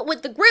sticking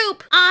with the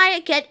group,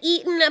 I get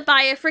eaten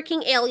by a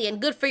freaking alien.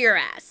 Good for your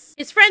ass.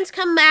 His friends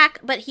come back,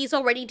 but he's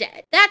already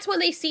dead. That's when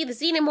they see the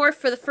xenomorph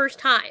for the first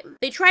time.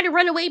 They try to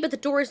run away, but the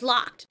door is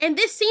locked. And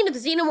this scene of the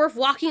xenomorph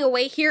walking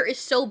away here is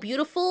so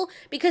beautiful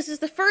because it's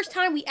the first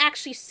time we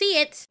actually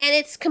see it, and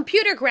it's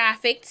computer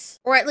graphics,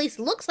 or at least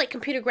looks like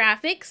computer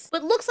graphics,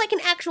 but looks like an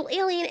actual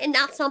alien and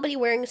not somebody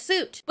wearing a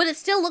suit. But it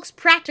still looks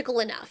practical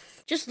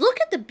enough. Just look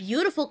at the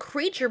beautiful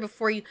creature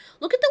before you.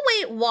 Look at the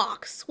way it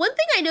walks. One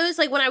thing I noticed,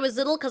 like when I was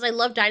little, because I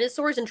love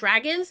dinosaurs and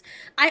dragons,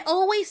 I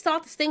always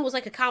thought this thing was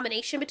like a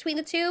combination between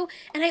the two,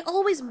 and I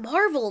always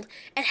marveled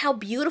at how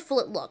beautiful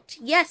it looked.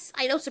 Yes,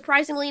 I know,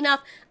 surprisingly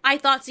enough, I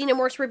thought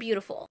xenomorphs were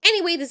beautiful.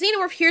 Anyway, the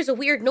xenomorph hears a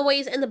weird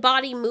noise and the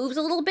body moves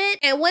a little bit,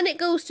 and when it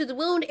goes to the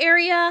wound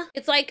area,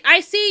 it's like,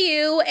 I see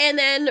you, and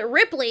then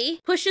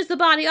Ripley pushes the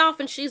body off,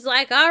 and she's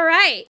like, all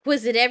right,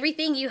 was it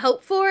everything you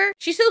hoped for?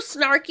 She's so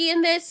snarky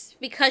in this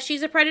because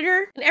she's a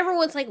predator, and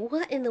everyone's like,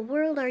 what in the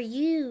world are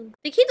you?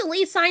 They keep the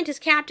lead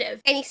scientist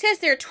captive, and he says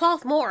there are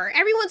 12 more.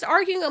 Everyone's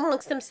arguing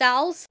amongst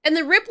themselves, and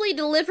then Ripley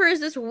delivers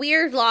this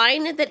weird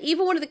line that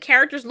even one of the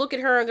characters look at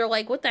her and they're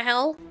like, what the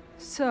hell?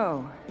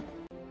 So,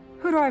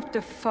 who do I have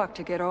to fuck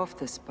to get off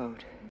this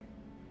boat?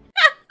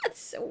 That's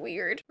so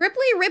weird.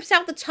 Ripley rips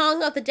out the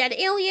tongue of the dead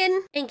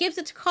alien and gives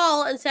it to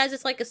Call and says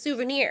it's like a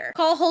souvenir.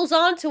 Call holds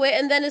on to it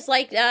and then is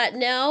like,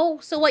 no.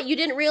 So what, you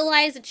didn't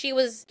realize that she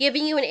was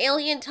giving you an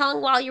alien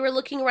tongue while you were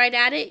looking right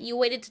at it? You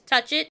waited to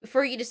touch it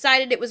before you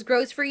decided it was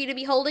gross for you to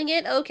be holding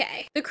it?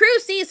 Okay. The crew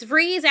sees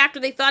Freeze after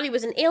they thought he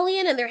was an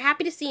alien, and they're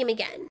happy to see him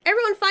again.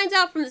 Everyone finds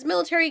out from this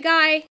military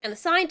guy and the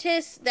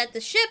scientists that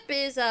the ship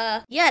is,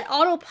 it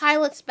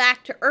autopilots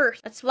back to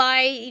Earth. That's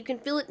why you can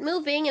feel it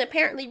moving, and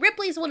apparently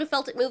Ripley's the one who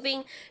felt it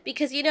moving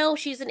because, you know,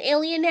 she's an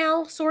alien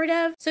now, sort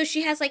of. So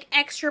she has like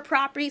extra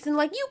properties, and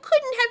like, you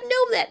couldn't have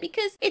known that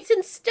because it's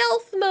in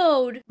stealth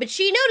mode. But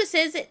she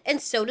notices it,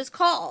 and so does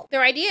Call.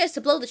 Their idea is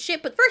to blow the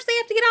ship, but first they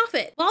have to get off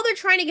it. While they're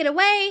trying to get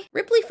away,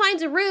 Ripley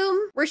finds a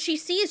room where she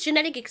sees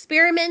genetic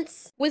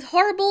experiments with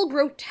horrible,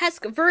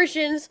 grotesque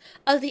versions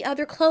of the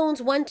other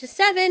clones 1 to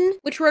 7,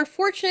 which were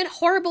unfortunate,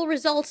 horrible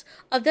results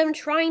of them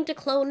trying to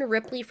clone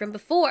Ripley from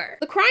before.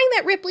 The crying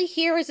that Ripley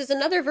hears is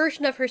another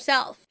version of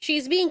herself.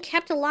 She's being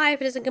kept alive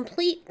and is in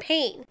complete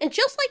pain. And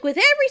just like with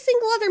every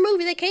single other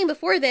movie that came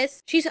before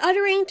this, she's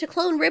uttering to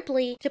clone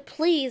Ripley to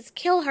please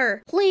kill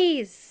her.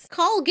 Please.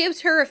 Call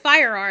gives her a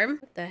firearm.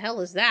 What the hell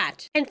is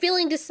that? And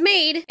feeling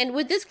dismayed, and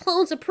with this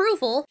clone's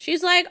approval,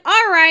 she's like,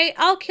 all right,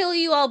 I'll kill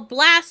you. I'll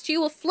blast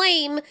you with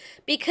flame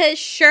because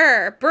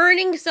sure,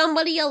 burning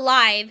somebody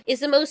alive is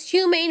the most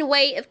humane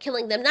way of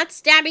killing them, not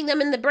stabbing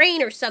them in the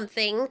brain or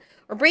something,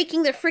 or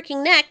breaking their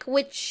freaking neck,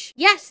 which,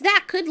 yes,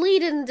 that could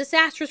lead in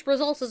disastrous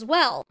results as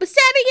well. But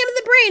stabbing him in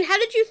the brain, how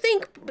did you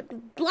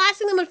think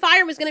blasting them with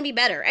fire was going to be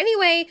better?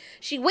 Anyway,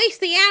 she wastes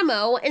the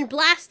ammo and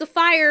blasts the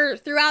fire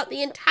throughout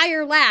the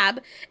entire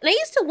lab. And I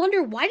used to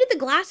wonder, why did the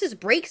glasses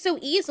break so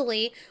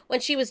easily when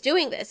she was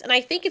doing this? And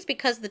I think it's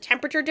because of the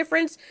temperature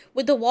difference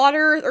with the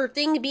water or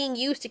thing being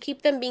used to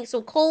keep them being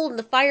so cold and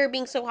the fire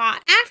being so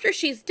hot. After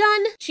she's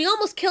done, she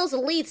almost kills the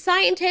lead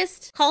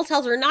scientist. Call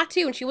tells her not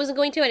to, and she wasn't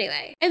going to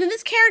anyway. And then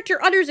this character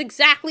utters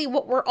exactly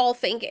what we're all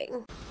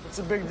thinking. What's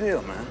the big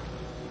deal, man?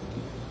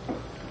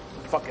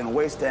 Fucking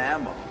waste of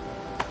ammo.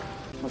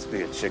 Must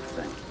be a chick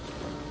thing.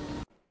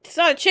 It's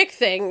not a chick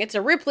thing, it's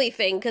a Ripley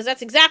thing, because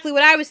that's exactly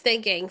what I was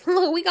thinking.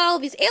 We got all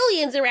these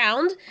aliens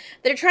around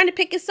that are trying to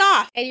pick us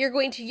off, and you're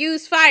going to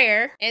use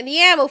fire and the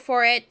ammo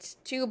for it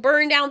to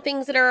burn down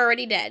things that are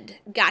already dead.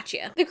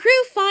 Gotcha. The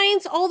crew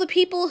finds all the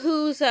people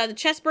whose the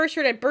chest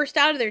burster had burst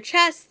out of their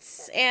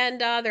chests,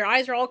 and their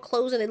eyes are all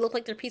closed and they look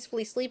like they're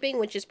peacefully sleeping,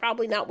 which is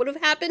probably not what would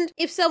have happened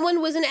if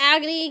someone was in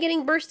agony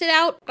getting bursted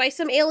out by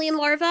some alien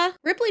larva.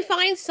 Ripley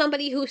finds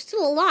somebody who's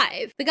still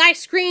alive. The guy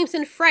screams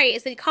in fright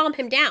as they calm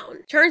him down.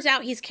 Turns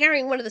out he's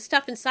carrying one of the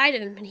stuff inside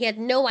of him and he had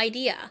no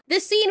idea.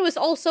 This scene was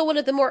also one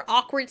of the more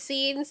awkward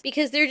scenes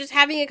because they're just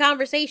having a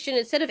conversation.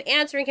 Instead of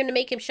answering him to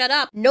make him shut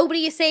up,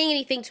 nobody is saying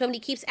anything to him and he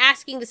keeps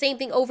asking the same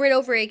thing over and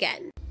over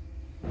again.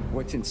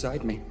 What's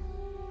inside me?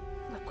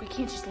 Look, we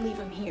can't just leave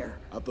him here.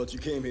 I thought you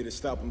came here to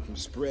stop him from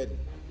spreading.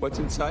 What's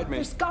inside me?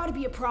 There's gotta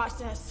be a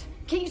process.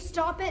 Can you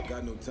stop it?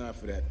 Got no time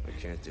for that. I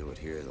can't do it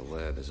here. The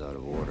lab is out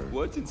of order.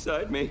 What's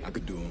inside me? I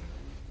could do him.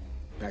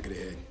 Back of the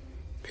head.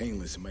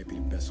 Painless, it might be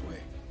the best way.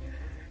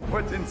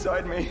 What's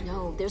inside me?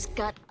 No, there's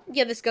got...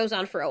 Yeah, this goes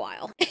on for a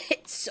while.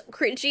 It's so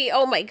cringy.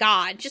 Oh my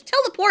god. Just tell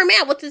the poor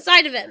man what's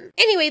inside of him.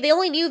 Anyway, they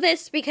only knew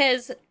this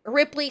because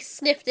Ripley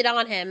sniffed it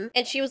on him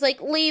and she was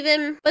like, leave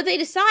him. But they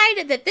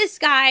decide that this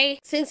guy,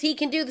 since he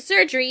can do the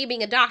surgery,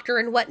 being a doctor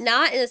and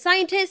whatnot, and a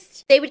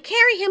scientist, they would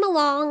carry him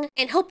along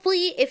and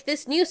hopefully if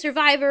this new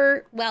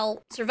survivor,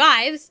 well,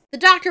 survives, the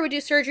doctor would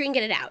do surgery and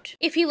get it out.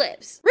 If he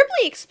lives.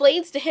 Ripley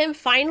explains to him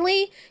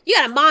finally, you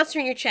got a monster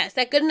in your chest.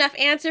 That good enough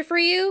answer for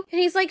you?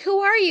 And he's like, who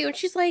are you? And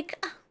she's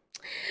like,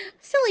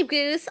 silly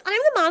goose, I'm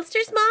the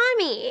monster's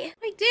mommy.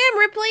 Like, damn,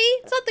 Ripley,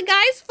 it's not the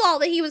guy's fault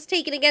that he was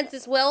taken against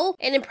his will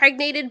and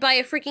impregnated by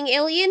a freaking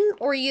alien,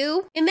 or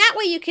you. In that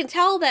way, you can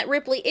tell that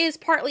Ripley is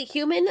partly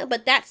human,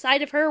 but that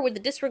side of her with the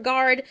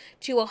disregard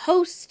to a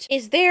host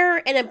is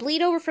there and a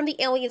bleed over from the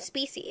alien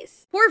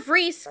species. Poor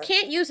Vreese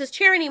can't use his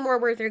chair anymore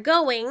where they're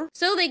going,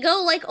 so they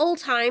go like old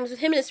times with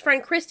him and his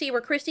friend Christy,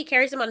 where Christy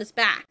carries him on his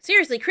back.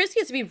 Seriously, Christy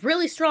has to be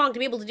really strong to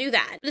be able to do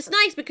that. But it's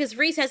nice because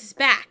Vreese has his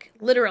back,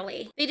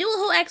 literally. They do a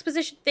whole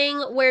exposition thing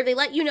where they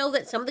let you know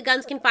that some of the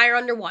guns can fire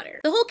underwater.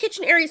 The whole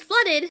kitchen area is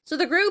flooded, so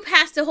the group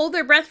has to hold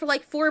their breath for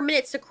like 4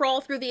 minutes to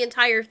crawl through the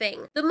entire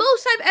thing. The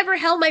most I've ever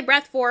held my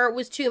breath for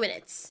was 2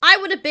 minutes. I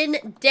would have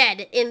been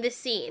dead in this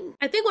scene.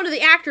 I think one of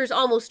the actors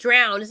almost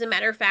drowned, as a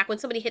matter of fact, when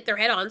somebody hit their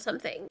head on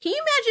something. Can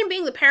you imagine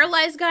being the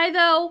paralyzed guy,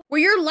 though?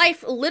 Where your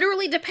life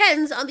literally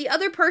depends on the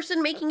other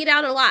person making it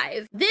out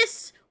alive.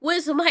 This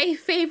was my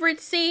favorite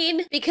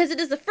scene because it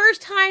is the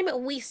first time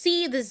we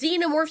see the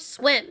xenomorph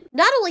swim.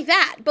 Not only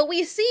that, but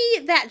we see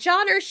that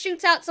Johnner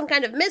shoots out some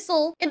kind of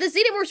missile and the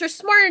xenomorphs are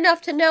smart enough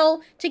to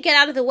know to get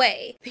out of the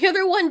way. The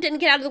other one didn't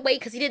get out of the way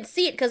because he didn't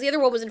see it because the other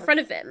one was in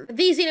front of him.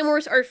 These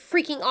xenomorphs are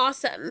freaking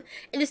awesome.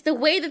 And it's the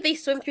way that they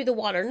swim through the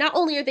water. Not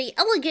only are they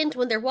elegant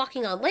when they're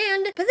walking on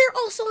land, but they're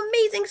also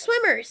amazing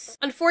swimmers.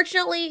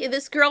 Unfortunately,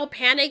 this girl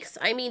panics.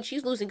 I mean,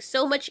 she's losing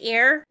so much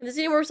air. And the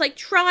xenomorph's like,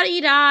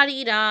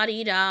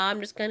 tra-dee-da-dee-da-dee-da. I'm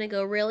just gonna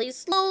go really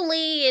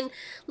slowly and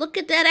look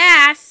at that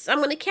ass. I'm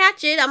gonna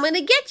catch it. I'm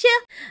gonna get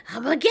you.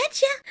 I'm gonna get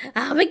you.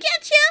 I'm gonna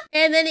get you.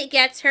 And then it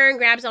gets her and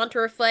grabs onto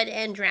her foot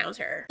and drowns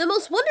her. The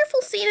most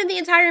wonderful scene in the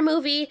entire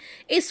movie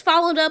is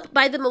followed up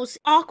by the most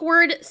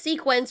awkward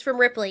sequence from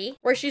Ripley,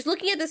 where she's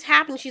looking at this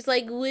happen. She's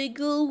like,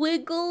 wiggle,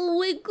 wiggle,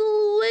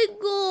 wiggle,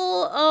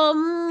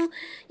 wiggle.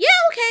 Yeah,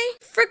 okay.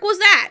 Frick was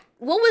that?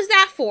 What was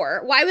that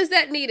for? Why was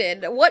that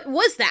needed? What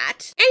was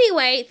that?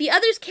 Anyway, the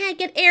others can't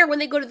get air when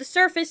they go to the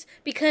surface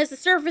because the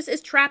surface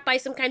is trapped by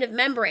some kind of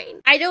membrane.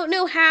 I don't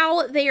know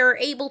how they are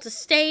able to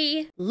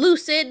stay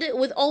lucid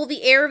with all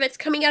the air that's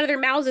coming out of their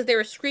mouths as they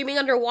were screaming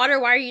underwater.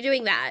 Why are you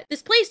doing that?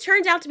 This place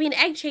turns out to be an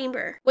egg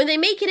chamber. When they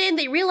make it in,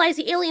 they realize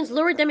the aliens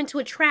lured them into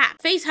a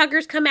trap. Face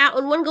huggers come out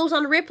and one goes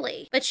on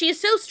Ripley, but she is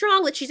so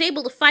strong that she's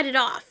able to fight it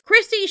off.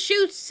 Christy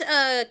shoots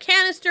a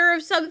canister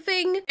of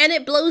something and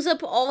it blows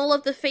up all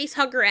of the face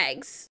hugger eggs.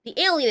 The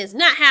alien is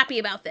not happy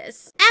about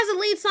this. As a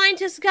lead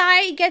scientist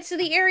guy gets to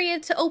the area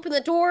to open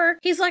the door,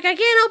 he's like, I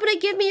can't open it,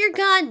 give me your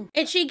gun.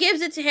 And she gives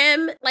it to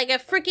him like a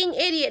freaking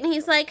idiot. And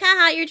he's like,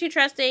 haha, you're too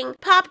trusting.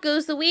 Pop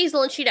goes the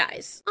weasel and she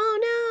dies. Oh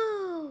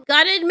no.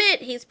 Gotta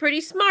admit, he's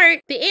pretty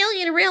smart. The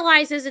alien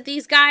realizes that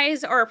these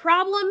guys are a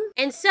problem,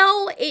 and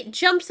so it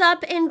jumps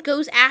up and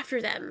goes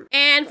after them.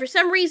 And for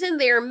some reason,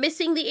 they are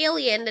missing the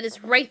alien that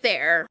is right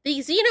there. The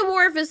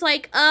xenomorph is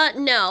like,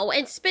 no,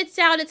 and spits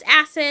out its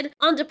acid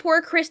onto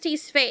poor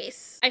Christy's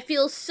face. I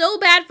feel so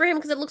bad for him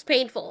because it looks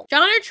painful.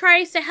 Johnner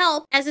tries to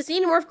help as the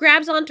xenomorph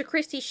grabs onto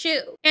Christy's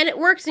shoe, and it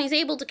works and he's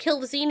able to kill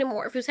the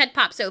xenomorph whose head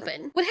pops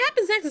open. What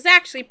happens next is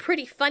actually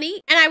pretty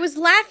funny, and I was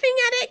laughing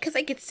at it because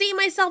I could see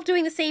myself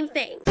doing the same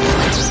thing. The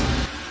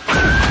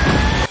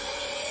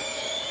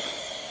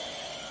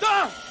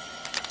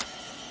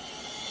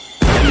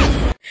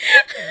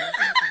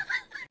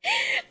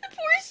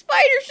poor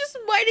spider's just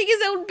minding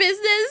his own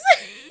business.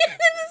 And then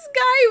this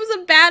guy who's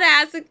a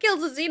badass and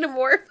kills a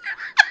xenomorph.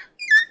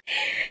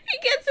 He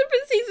gets up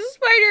and sees a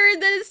spider,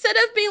 and then instead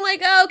of being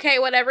like, oh, okay,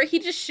 whatever, he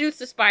just shoots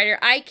the spider.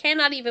 I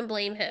cannot even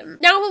blame him.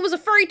 Now, if it was a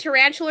furry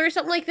tarantula or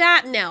something like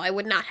that, no, I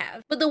would not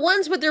have. But the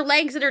ones with their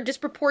legs that are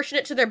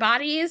disproportionate to their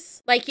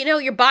bodies, like, you know,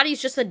 your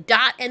body's just a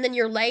dot, and then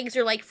your legs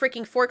are like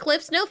freaking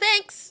forklifts, no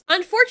thanks.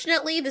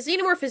 Unfortunately, the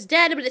xenomorph is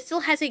dead, but it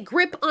still has a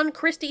grip on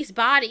Christy's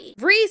body.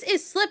 Vreeze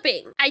is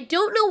slipping. I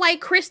don't know why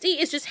Christy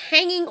is just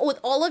hanging with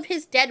all of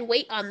his dead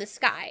weight on this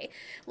guy.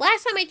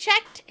 Last time I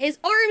checked, his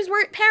arms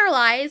weren't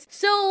paralyzed,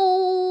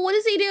 so what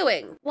is he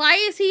doing? Why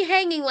is he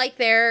hanging like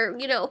there?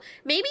 You know,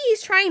 maybe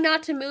he's trying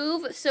not to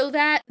move so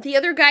that the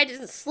other guy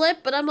doesn't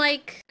slip, but I'm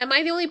like, am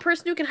I the only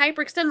person who can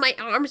hyperextend my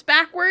arms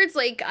backwards?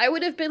 Like, I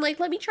would have been like,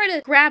 let me try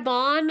to grab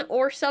on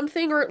or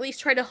something, or at least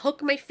try to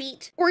hook my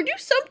feet, or do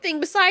something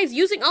besides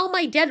using all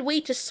my dead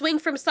weight to swing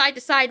from side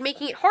to side,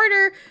 making it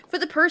harder for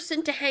the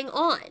person to hang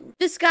on.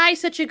 This guy's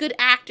such a good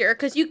actor,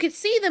 because you could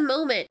see the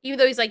moment, even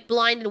though he's like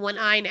blind in one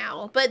eye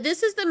now, but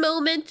this is the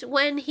moment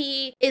when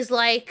he is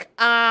like,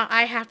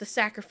 I have to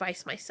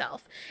sacrifice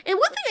myself. And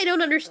one thing I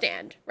don't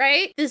understand,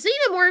 right? The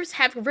xenomorphs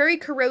have very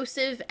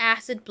corrosive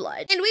acid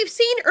blood. And we've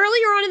seen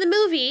earlier on in the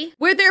movie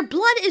where their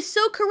blood is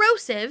so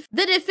corrosive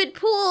that if it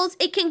pools,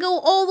 it can go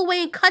all the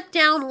way and cut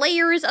down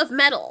layers of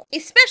metal.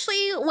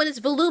 Especially when it's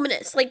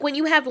voluminous, like when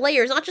you have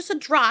layers, not just a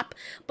drop,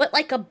 but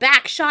like a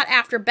back shot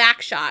after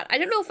back shot. I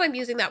don't know if I'm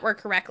using that word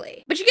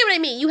correctly, but you get what I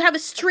mean. You have a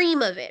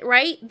stream of it,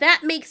 right?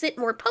 That makes it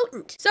more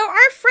potent. So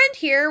our friend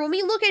here, when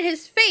we look at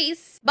his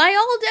face, by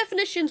all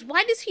definitions,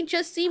 why does he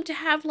just seem to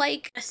have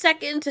like a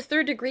second to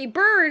third degree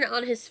burn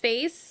on his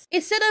face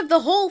instead of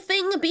the whole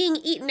thing being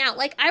eaten out?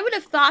 Like, I would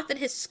have thought that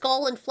his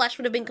skull and flesh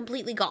would have been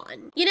completely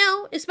gone, you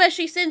know,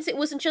 especially since it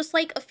wasn't just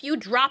like a few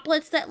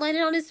droplets that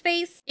landed on his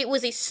face. It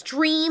was a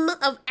stream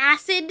of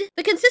acid.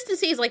 The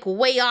consistency is like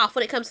way off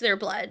when it comes to their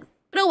blood.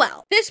 But oh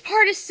well. This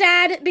part is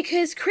sad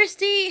because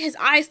Christy, his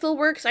eye still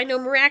works, I know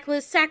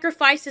miraculous,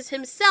 sacrifices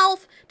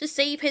himself to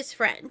save his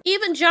friend.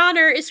 Even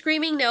Johnner is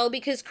screaming no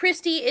because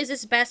Christy is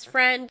his best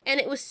friend, and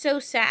it was so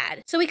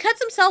sad. So he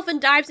cuts himself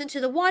and dives into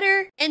the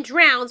water and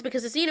drowns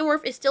because the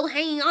xenomorph is still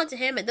hanging on to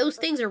him, and those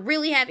things are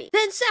really heavy.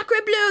 Then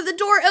Sacre Bleu, the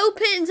door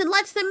opens and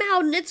lets them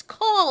out, and it's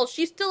Call.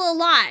 She's still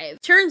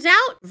alive. Turns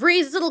out,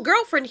 Vreeze's little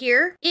girlfriend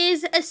here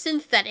is a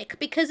synthetic,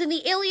 because in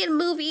the Alien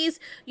movies,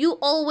 you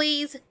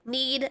always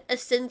need a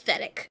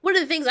synthetic. One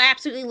of the things I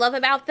absolutely love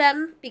about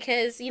them,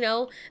 because, you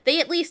know,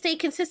 they at least stay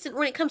consistent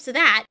when it comes to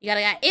that. You got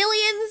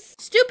aliens,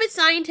 stupid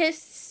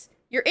scientists,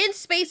 you're in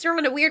space or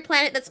on a weird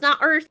planet that's not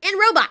Earth, and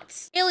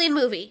robots. Alien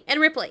movie,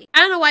 and Ripley. I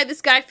don't know why this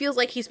guy feels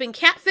like he's been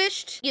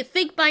catfished. You'd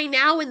think by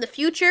now in the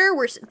future,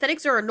 where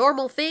synthetics are a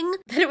normal thing,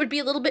 that it would be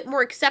a little bit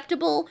more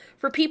acceptable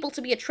for people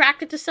to be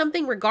attracted to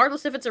something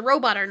regardless if it's a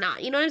robot or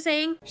not. You know what I'm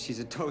saying? She's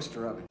a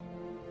toaster oven.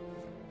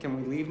 Can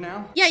we leave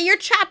now? Yeah, you're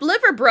chapped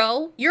liver,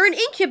 bro. You're an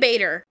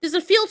incubator.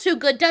 Doesn't feel too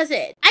good, does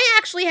it? I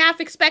actually half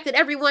expected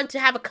everyone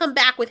to have a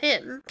comeback with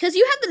him, because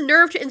you have the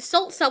nerve to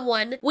insult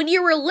someone when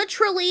you were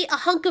literally a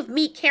hunk of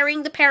meat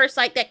carrying the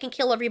parasite that can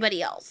kill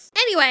everybody else.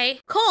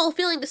 Anyway, Cole,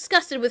 feeling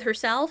disgusted with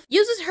herself,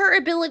 uses her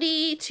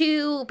ability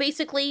to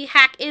basically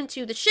hack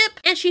into the ship,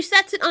 and she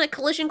sets it on a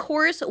collision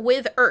course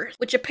with Earth,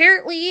 which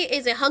apparently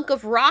is a hunk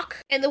of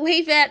rock, and the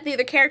way that the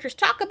other characters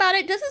talk about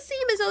it doesn't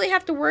seem as though they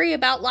have to worry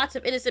about lots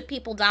of innocent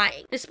people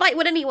dying, despite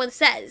what anyone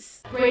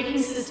says. Braking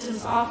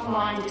systems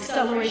offline,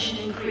 acceleration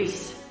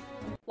increased.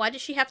 Why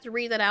does she have to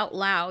read that out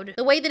loud?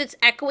 The way that it's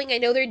echoing, I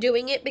know they're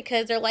doing it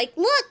because they're like,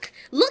 look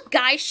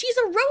guys, she's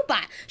a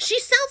robot. She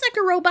sounds like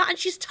a robot and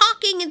she's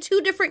talking in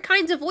two different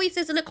kinds of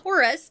voices in a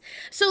chorus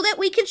so that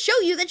we can show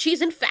you that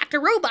she's in fact a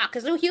robot,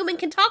 because no human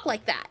can talk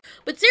like that.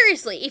 But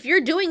seriously, if you're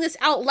doing this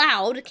out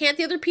loud, can't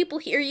the other people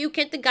hear you?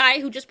 Can't the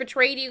guy who just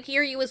betrayed you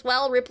hear you as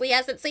well? Ripley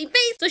has that same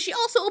face. So she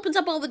also opens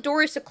up all the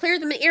doors to clear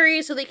them in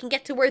areas so they can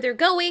get to where they're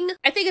going.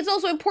 I think it's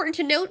also important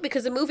to note,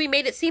 because the movie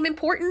made it seem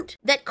important,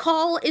 that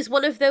Call is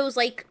one of those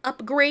like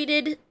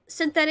upgraded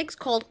synthetics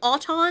called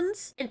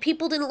Autons, and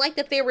people didn't like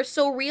that they were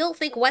so real,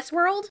 think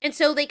Westworld, and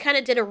so they kind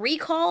of did a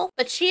recall,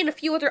 but she and a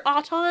few other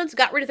Autons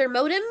got rid of their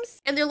modems,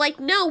 and they're like,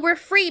 no, we're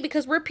free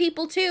because we're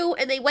people too,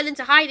 and they went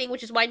into hiding,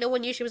 which is why no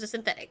one knew she was a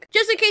synthetic.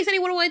 Just in case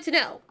anyone wanted to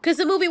know, because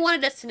the movie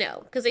wanted us to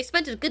know, because they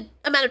spent a good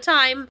amount of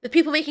time with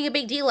people making a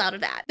big deal out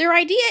of that. Their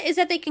idea is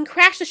that they can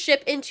crash the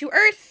ship into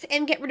Earth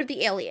and get rid of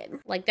the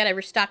alien. Like that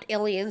ever stopped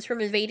aliens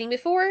from invading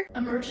before?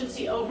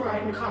 Emergency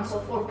override in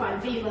console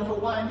 45V level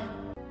 1.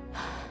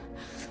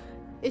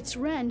 It's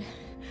Ren.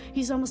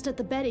 He's almost at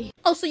the Betty.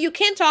 Oh, so you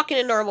can talk in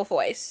a normal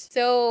voice.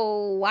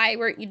 So why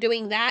weren't you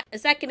doing that a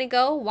second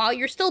ago while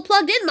you're still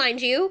plugged in,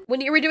 mind you,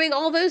 when you were doing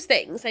all those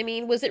things? I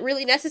mean, was it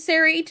really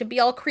necessary to be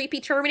all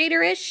creepy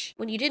Terminator-ish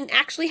when you didn't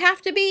actually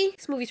have to be?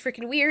 This movie's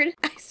freaking weird.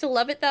 I still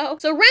love it though.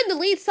 So Ren, the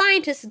lead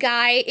scientist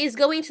guy, is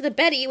going to the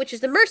Betty, which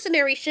is the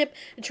mercenary ship,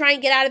 to try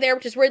and get out of there,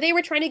 which is where they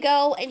were trying to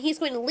go, and he's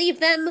going to leave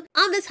them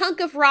on this hunk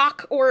of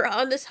rock, or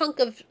on this hunk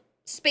of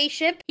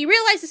spaceship. He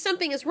realizes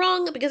something is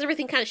wrong because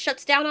everything kind of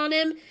shuts down on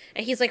him,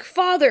 and he's like,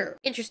 Father.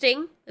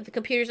 Interesting that the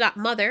computer's not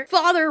Mother.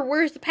 Father,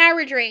 where's the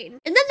power drain?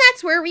 And then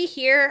that's where we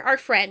hear our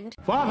friend.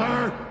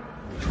 Father!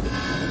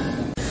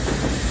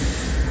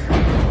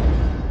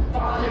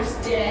 father's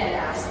dead,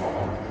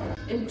 asshole.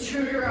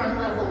 Intruder on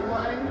level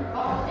 1.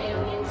 All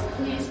aliens,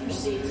 please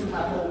proceed to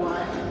level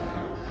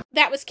 1.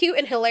 That was cute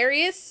and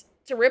hilarious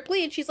to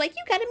Ripley, and she's like,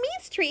 you got a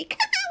mean streak.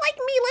 Like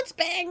me, let's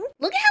bang.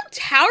 Look at how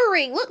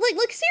towering, look,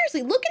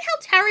 seriously, look at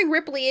how towering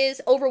Ripley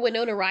is over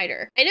Winona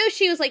Ryder. I know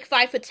she was like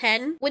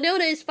 5'10".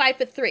 Winona is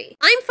 5'3".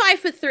 I'm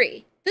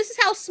 5'3". This is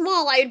how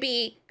small I would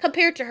be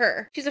compared to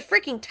her. She's a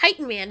freaking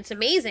titan, man. It's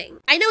amazing.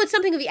 I know it's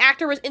something the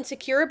actor was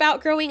insecure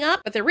about growing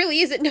up, but there really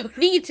isn't no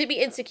need to be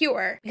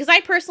insecure. Because I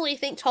personally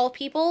think tall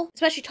people,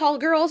 especially tall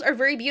girls, are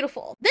very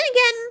beautiful. Then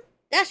again,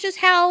 that's just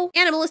how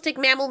animalistic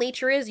mammal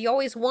nature is. You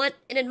always want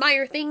and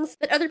admire things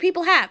that other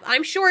people have.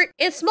 I'm short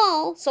and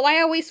small, so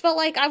I always felt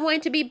like I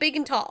wanted to be big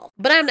and tall.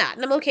 But I'm not,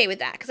 and I'm okay with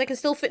that, because I can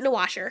still fit in a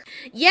washer.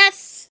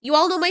 Yes, you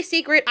all know my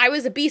secret. I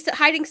was a beast at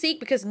hide and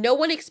seek because no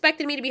one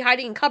expected me to be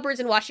hiding in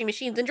cupboards and washing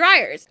machines and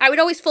dryers. I would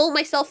always fold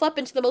myself up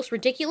into the most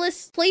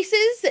ridiculous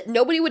places that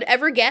nobody would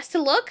ever guess to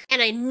look,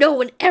 and no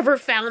one ever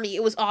found me.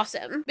 It was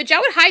awesome. But I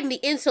would hide in the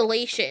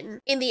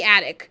insulation in the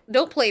attic.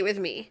 Don't play with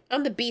me.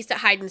 I'm the beast at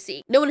hide and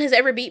seek. No one has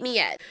ever beat me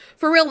yet.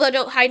 For real though,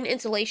 don't hide in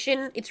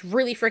insulation. It's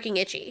really freaking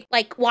itchy.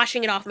 Like,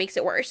 washing it off makes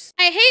it worse.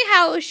 I hate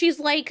how she's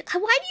like, why do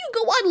you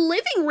go on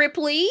living,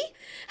 Ripley?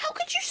 How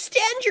could you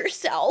stand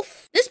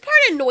yourself? This part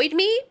annoyed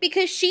me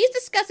because she's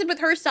disgusted with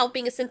herself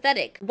being a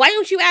synthetic. Why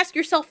don't you ask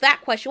yourself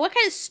that question? What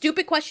kind of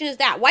stupid question is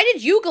that? Why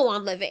did you go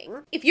on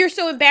living if you're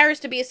so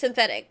embarrassed to be a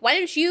synthetic? Why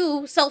didn't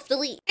you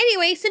self-delete?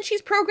 Anyway, since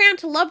she's programmed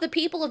to love the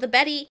people of the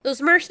Betty,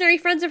 those mercenary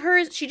friends of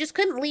hers, she just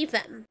couldn't leave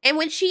them. And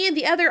when she and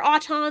the other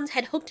Autons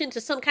had hooked into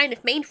some kind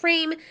of mainframe,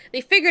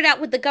 they figured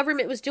out what the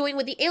government was doing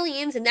with the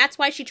aliens, and that's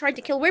why she tried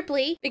to kill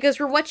Ripley, because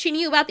for what she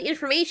knew about the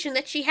information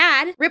that she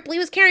had, Ripley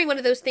was carrying one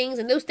of those things,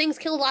 and those things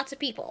killed lots of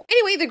people.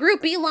 Anyway, the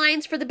group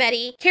beelines for the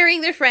Betty,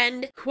 carrying their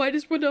friend. Why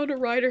does Winona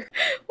Ryder,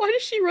 why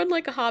does she run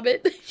like a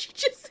hobbit?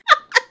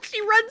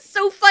 She runs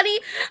so funny.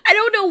 I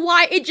don't know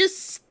why, it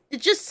just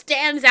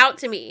stands out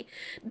to me.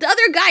 The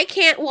other guy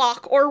can't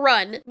walk or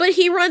run, but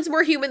he runs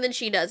more human than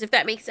she does, if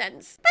that makes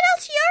sense. But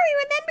Altieri,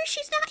 remember,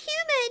 she's not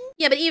human.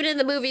 Yeah, but even in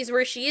the movies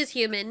where she is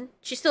human,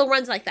 she still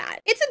runs like that.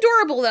 It's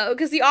adorable, though,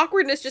 because the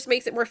awkwardness just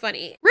makes it more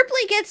funny.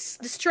 Ripley gets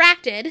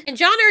distracted, and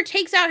Johnner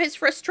takes out his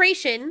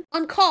frustration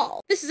on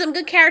Call. This is some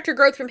good character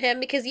growth from him,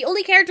 because the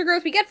only character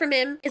growth we get from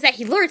him is that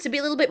he learns to be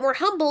a little bit more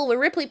humble when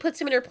Ripley puts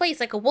him in her place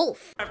like a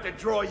wolf. I have to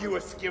draw you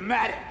a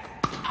schematic.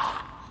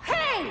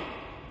 Hey!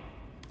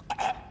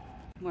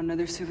 Want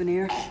another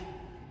souvenir?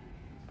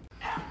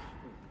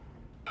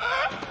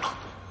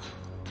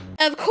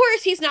 Of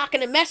course, he's not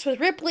going to mess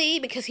with Ripley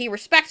because he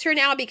respects her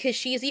now because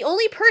she's the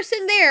only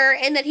person there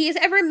and that he has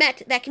ever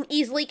met that can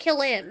easily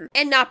kill him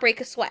and not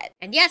break a sweat.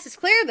 And yes, it's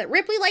clear that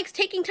Ripley likes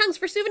taking tons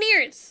for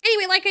souvenirs.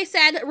 Anyway, like I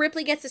said,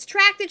 Ripley gets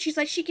distracted. She's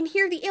like, she can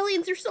hear the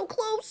aliens. They're so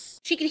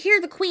close. She can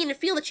hear the queen and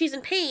feel that she's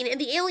in pain,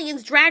 and the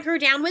aliens drag her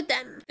down with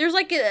them. There's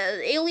like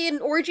a alien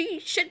orgy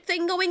shit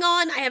thing going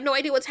on. I have no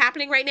idea what's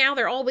happening right now.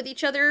 They're all with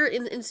each other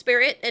in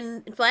spirit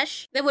and in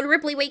flesh. Then when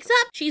Ripley wakes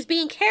up, she's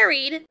being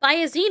carried by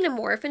a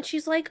xenomorph, and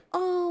she's like,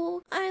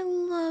 oh, I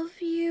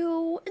love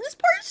you. And this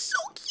part is so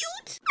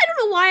cute. I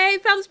don't know why I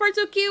found this part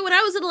so cute. When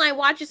I was little and I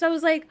watched this, I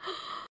was like,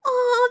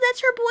 oh,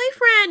 that's her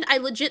boyfriend. I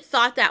legit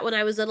thought that when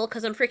I was little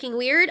because I'm freaking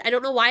weird. I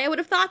don't know why I would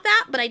have thought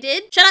that, but I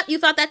did. Shut up, you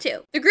thought that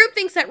too. The group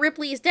thinks that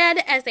Ripley is dead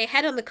as they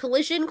head on the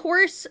collision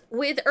course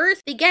with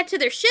Earth. They get to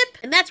their ship,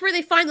 and that's where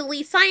they find the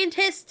lead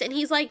scientist, and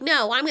he's like,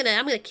 no, I'm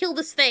gonna kill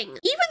this thing. Even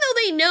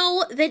though they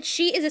know that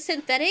she is a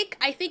synthetic,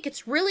 I think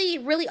it's really,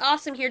 really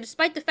awesome here,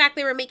 despite the fact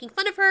they were making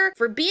fun of her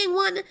for being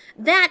one,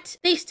 that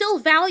they still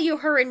value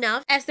her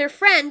enough as their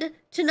friend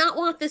to not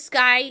want this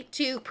guy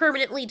to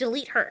permanently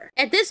delete her.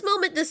 At this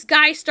moment, this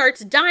guy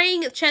starts dying,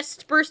 the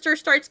chest burster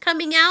starts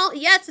coming out.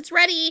 Yes, it's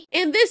ready.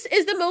 And this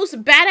is the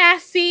most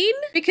badass scene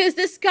because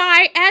this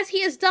guy, as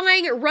he is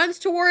dying, runs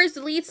towards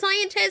the lead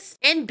scientist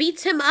and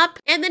beats him up.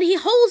 And then he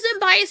holds him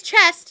by his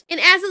chest. And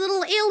as a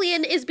little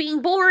alien is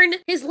being born,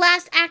 his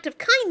last act of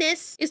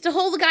kindness is to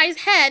hold the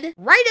guy's head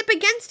right up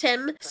against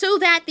him so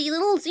that the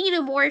little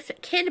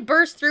xenomorph can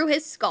burst through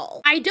his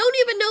skull. I don't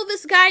even know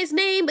this guy's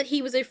name, but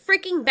he was a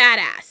freaking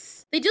badass.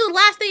 They do the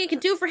last thing it can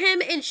do for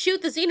him and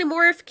shoot the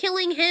xenomorph,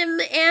 killing him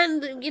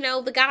and, you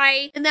know, the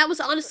guy. And that was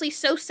honestly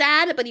so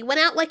sad, but he went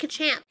out like a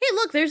champ. Hey,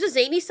 look, there's a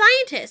zany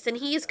scientist, and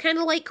he is kind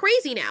of like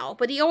crazy now,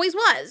 but he always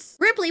was.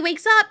 Ripley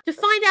wakes up to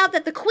find out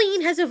that the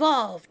queen has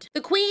evolved. The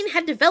queen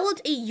had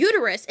developed a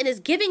uterus and is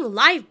giving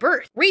live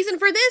birth. Reason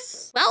for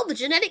this? Well, the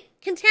genetic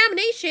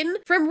contamination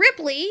from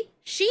Ripley.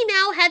 She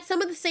now had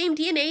some of the same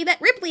DNA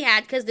that Ripley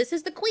had because this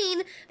is the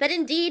queen that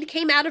indeed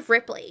came out of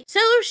Ripley.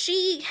 So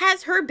she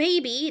has her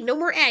baby, no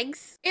more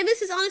eggs. And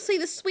this is honestly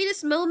the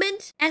sweetest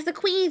moment as the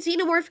queen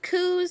xenomorph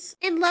coos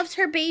and loves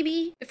her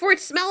baby before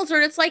it smells her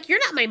and it's like, you're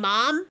not my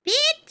mom.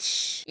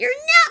 Bitch, you're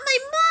not my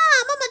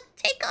mom. I'm gonna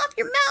take off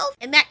your mouth.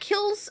 And that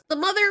kills the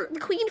mother, the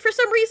queen, for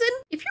some reason.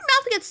 If your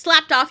mouth gets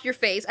slapped off your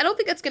face, I don't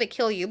think that's gonna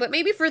kill you, but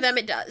maybe for them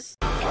it does.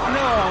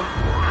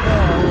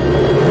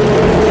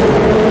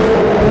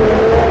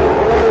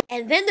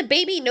 And then the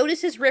baby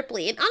notices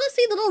Ripley, and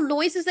honestly, the little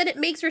noises that it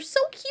makes are so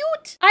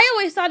cute. I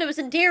always thought it was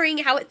endearing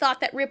how it thought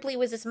that Ripley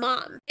was his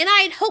mom. And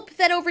I'd hoped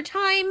that over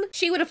time,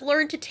 she would have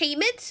learned to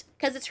tame it,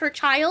 because it's her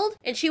child,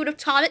 and she would have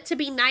taught it to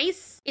be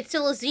nice. It's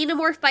still a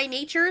xenomorph by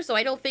nature, so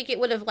I don't think it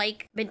would have,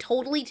 like, been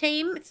totally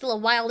tame. It's still a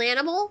wild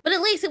animal. But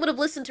at least it would have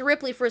listened to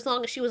Ripley for as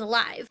long as she was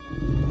alive.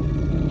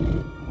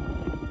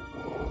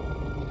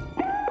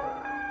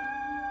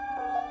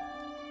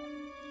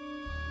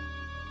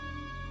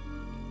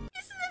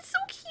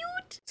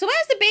 So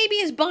as the baby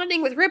is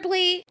bonding with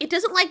Ripley, it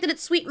doesn't like that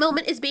its sweet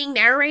moment is being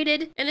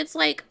narrated, and it's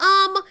like,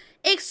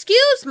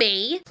 excuse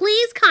me,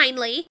 please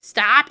kindly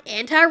stop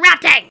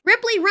interrupting.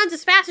 Ripley runs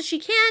as fast as she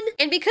can,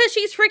 and because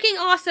she's freaking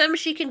awesome,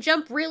 she can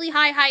jump really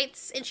high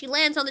heights, and she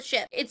lands on the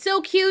ship. It's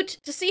so cute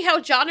to see how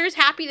Jonner's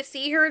happy to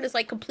see her and is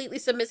like completely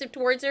submissive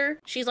towards her.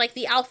 She's like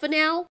the alpha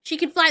now. She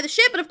can fly the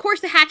ship, but of course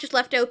the hatch is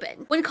left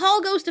open. When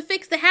Call goes to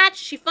fix the hatch,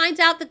 she finds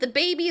out that the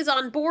baby is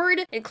on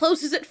board and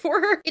closes it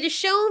for her. It is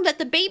shown that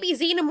the baby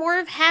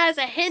xenomorph has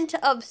a hint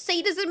of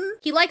sadism.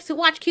 He likes to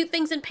watch cute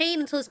things in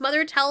pain until his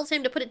mother tells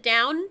him to put it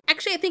down.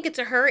 Actually, I think it's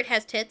a her. It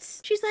has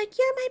tits. She's like,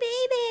 you're my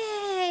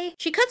baby.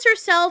 She cuts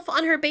herself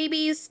on her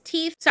baby's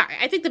teeth. Sorry,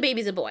 I think the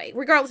baby's a boy,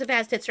 regardless if it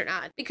has tits or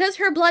not. Because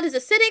her blood is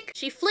acidic,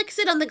 she flicks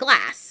it on the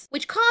glass,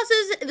 which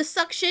causes the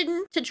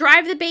suction to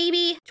drive the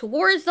baby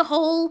towards the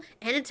hole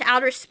and into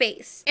outer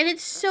space. And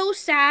it's so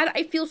sad.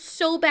 I feel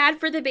so bad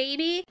for the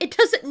baby. It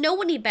doesn't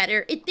know any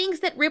better. It thinks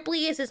that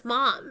Ripley is his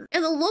mom.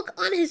 And the look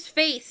on his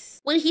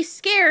face, when he's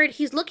scared,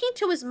 he's looking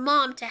to his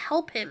mom to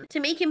help him, to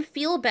make him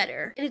feel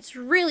better. And it's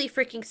really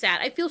freaking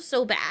sad. I feel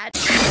so bad.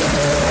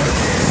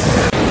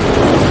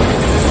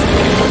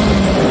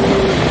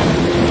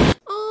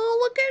 Oh,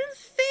 look at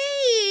his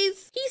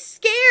face. He's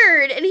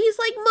scared and he's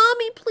like,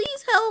 Mommy,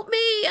 please help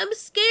me. I'm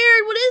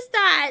scared. What is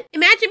that?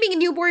 Imagine being a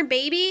newborn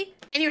baby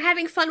and you're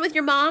having fun with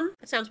your mom.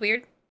 That sounds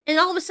weird. And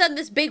all of a sudden,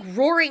 this big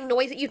roaring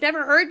noise that you've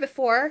never heard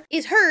before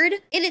is heard,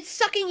 and it's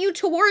sucking you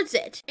towards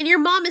it. And your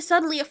mom is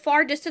suddenly a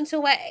far distance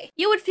away.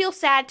 You would feel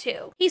sad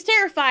too. He's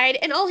terrified,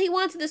 and all he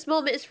wants in this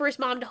moment is for his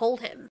mom to hold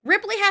him.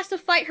 Ripley has to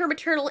fight her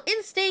maternal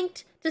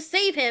instinct to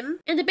save him,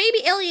 and the baby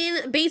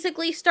alien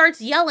basically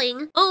starts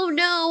yelling, oh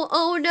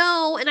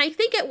no, and I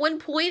think at one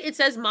point it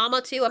says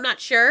mama too, I'm not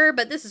sure,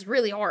 but this is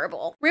really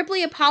horrible.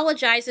 Ripley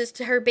apologizes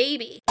to her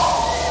baby.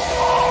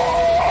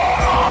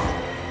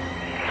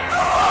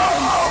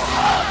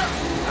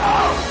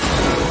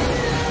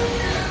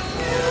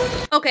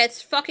 Okay,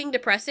 it's fucking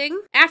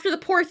depressing. After the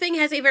poor thing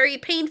has a very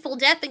painful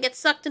death and gets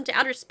sucked into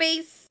outer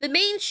space, the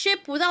main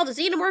ship with all the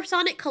xenomorphs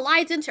on it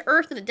collides into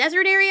Earth in a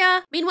desert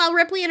area. Meanwhile,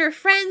 Ripley and her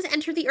friends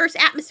enter the Earth's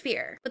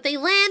atmosphere, but they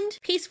land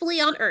peacefully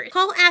on Earth.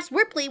 Call asks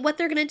Ripley what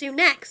they're gonna do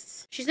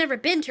next. She's never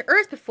been to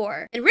Earth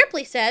before, and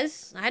Ripley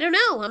says, I don't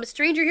know, I'm a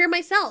stranger here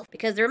myself,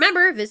 because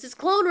remember, this is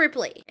Clone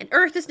Ripley, and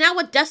Earth is now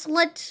a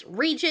desolate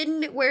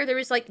region where there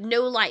is like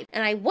no life.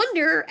 And I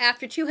wonder,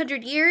 after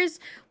 200 years,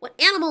 what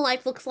animal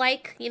life looks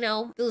like, you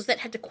know, those that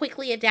had to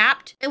quickly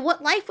adapt, and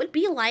what life would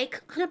be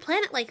like on a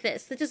planet like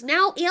this that is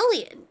now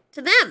alien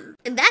to them.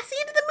 And that's the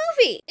end of the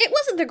movie. It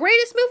wasn't the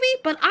greatest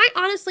movie, but I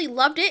honestly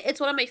loved it. It's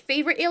one of my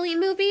favorite Alien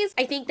movies.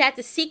 I think that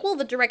the sequel,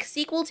 the direct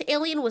sequel to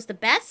Alien, was the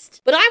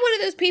best. But I'm one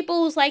of those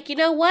people who's like, you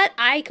know what?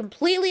 I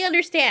completely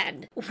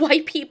understand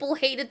why people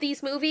hated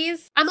these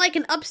movies. I'm like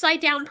an upside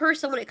down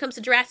person when it comes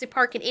to Jurassic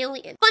Park and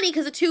Alien. Funny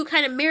because the two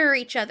kind of mirror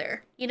each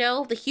other. You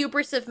know, the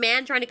hubris of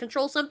man trying to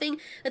control something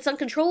that's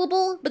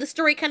uncontrollable, but the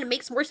story kind of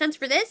makes more sense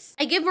for this.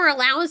 I give more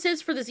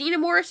allowances for the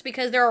xenomorphs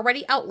because they're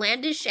already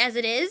outlandish as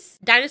it is.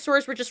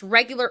 Dinosaurs were just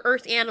regular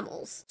Earth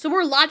animals, so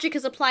more logic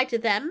is applied to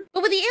them.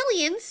 But with the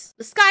aliens,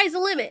 the sky's the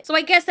limit. So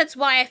I guess that's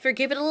why I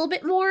forgive it a little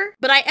bit more,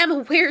 but I am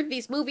aware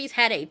these movies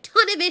had a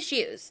ton of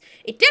issues.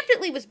 It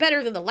definitely was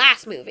better than the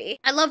last movie.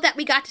 I love that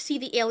we got to see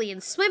the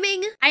aliens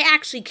swimming. I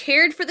actually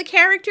cared for the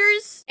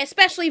characters,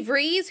 especially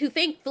Vreeze, who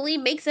thankfully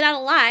makes it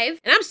out alive.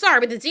 And I'm sorry,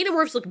 but the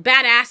xenomorphs look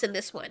badass in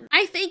this one.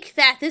 I think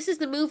that this is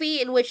the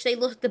movie in which they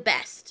look the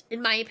best,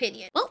 in my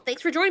opinion. Well,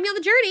 thanks for joining me on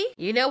the journey.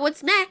 You know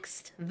what's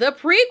next. The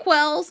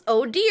prequels.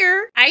 Oh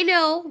dear. I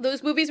know,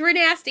 those movies were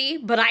nasty,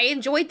 but I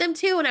enjoyed them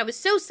too, and I was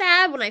so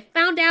sad when I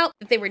found out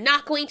that they were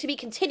not going to be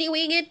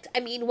continuing it. I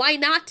mean, why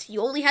not?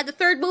 You only had the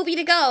third movie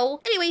to go.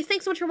 Anyways,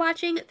 thanks so much for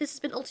watching. This has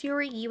been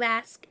Ultiori. You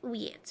ask,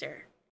 we answer.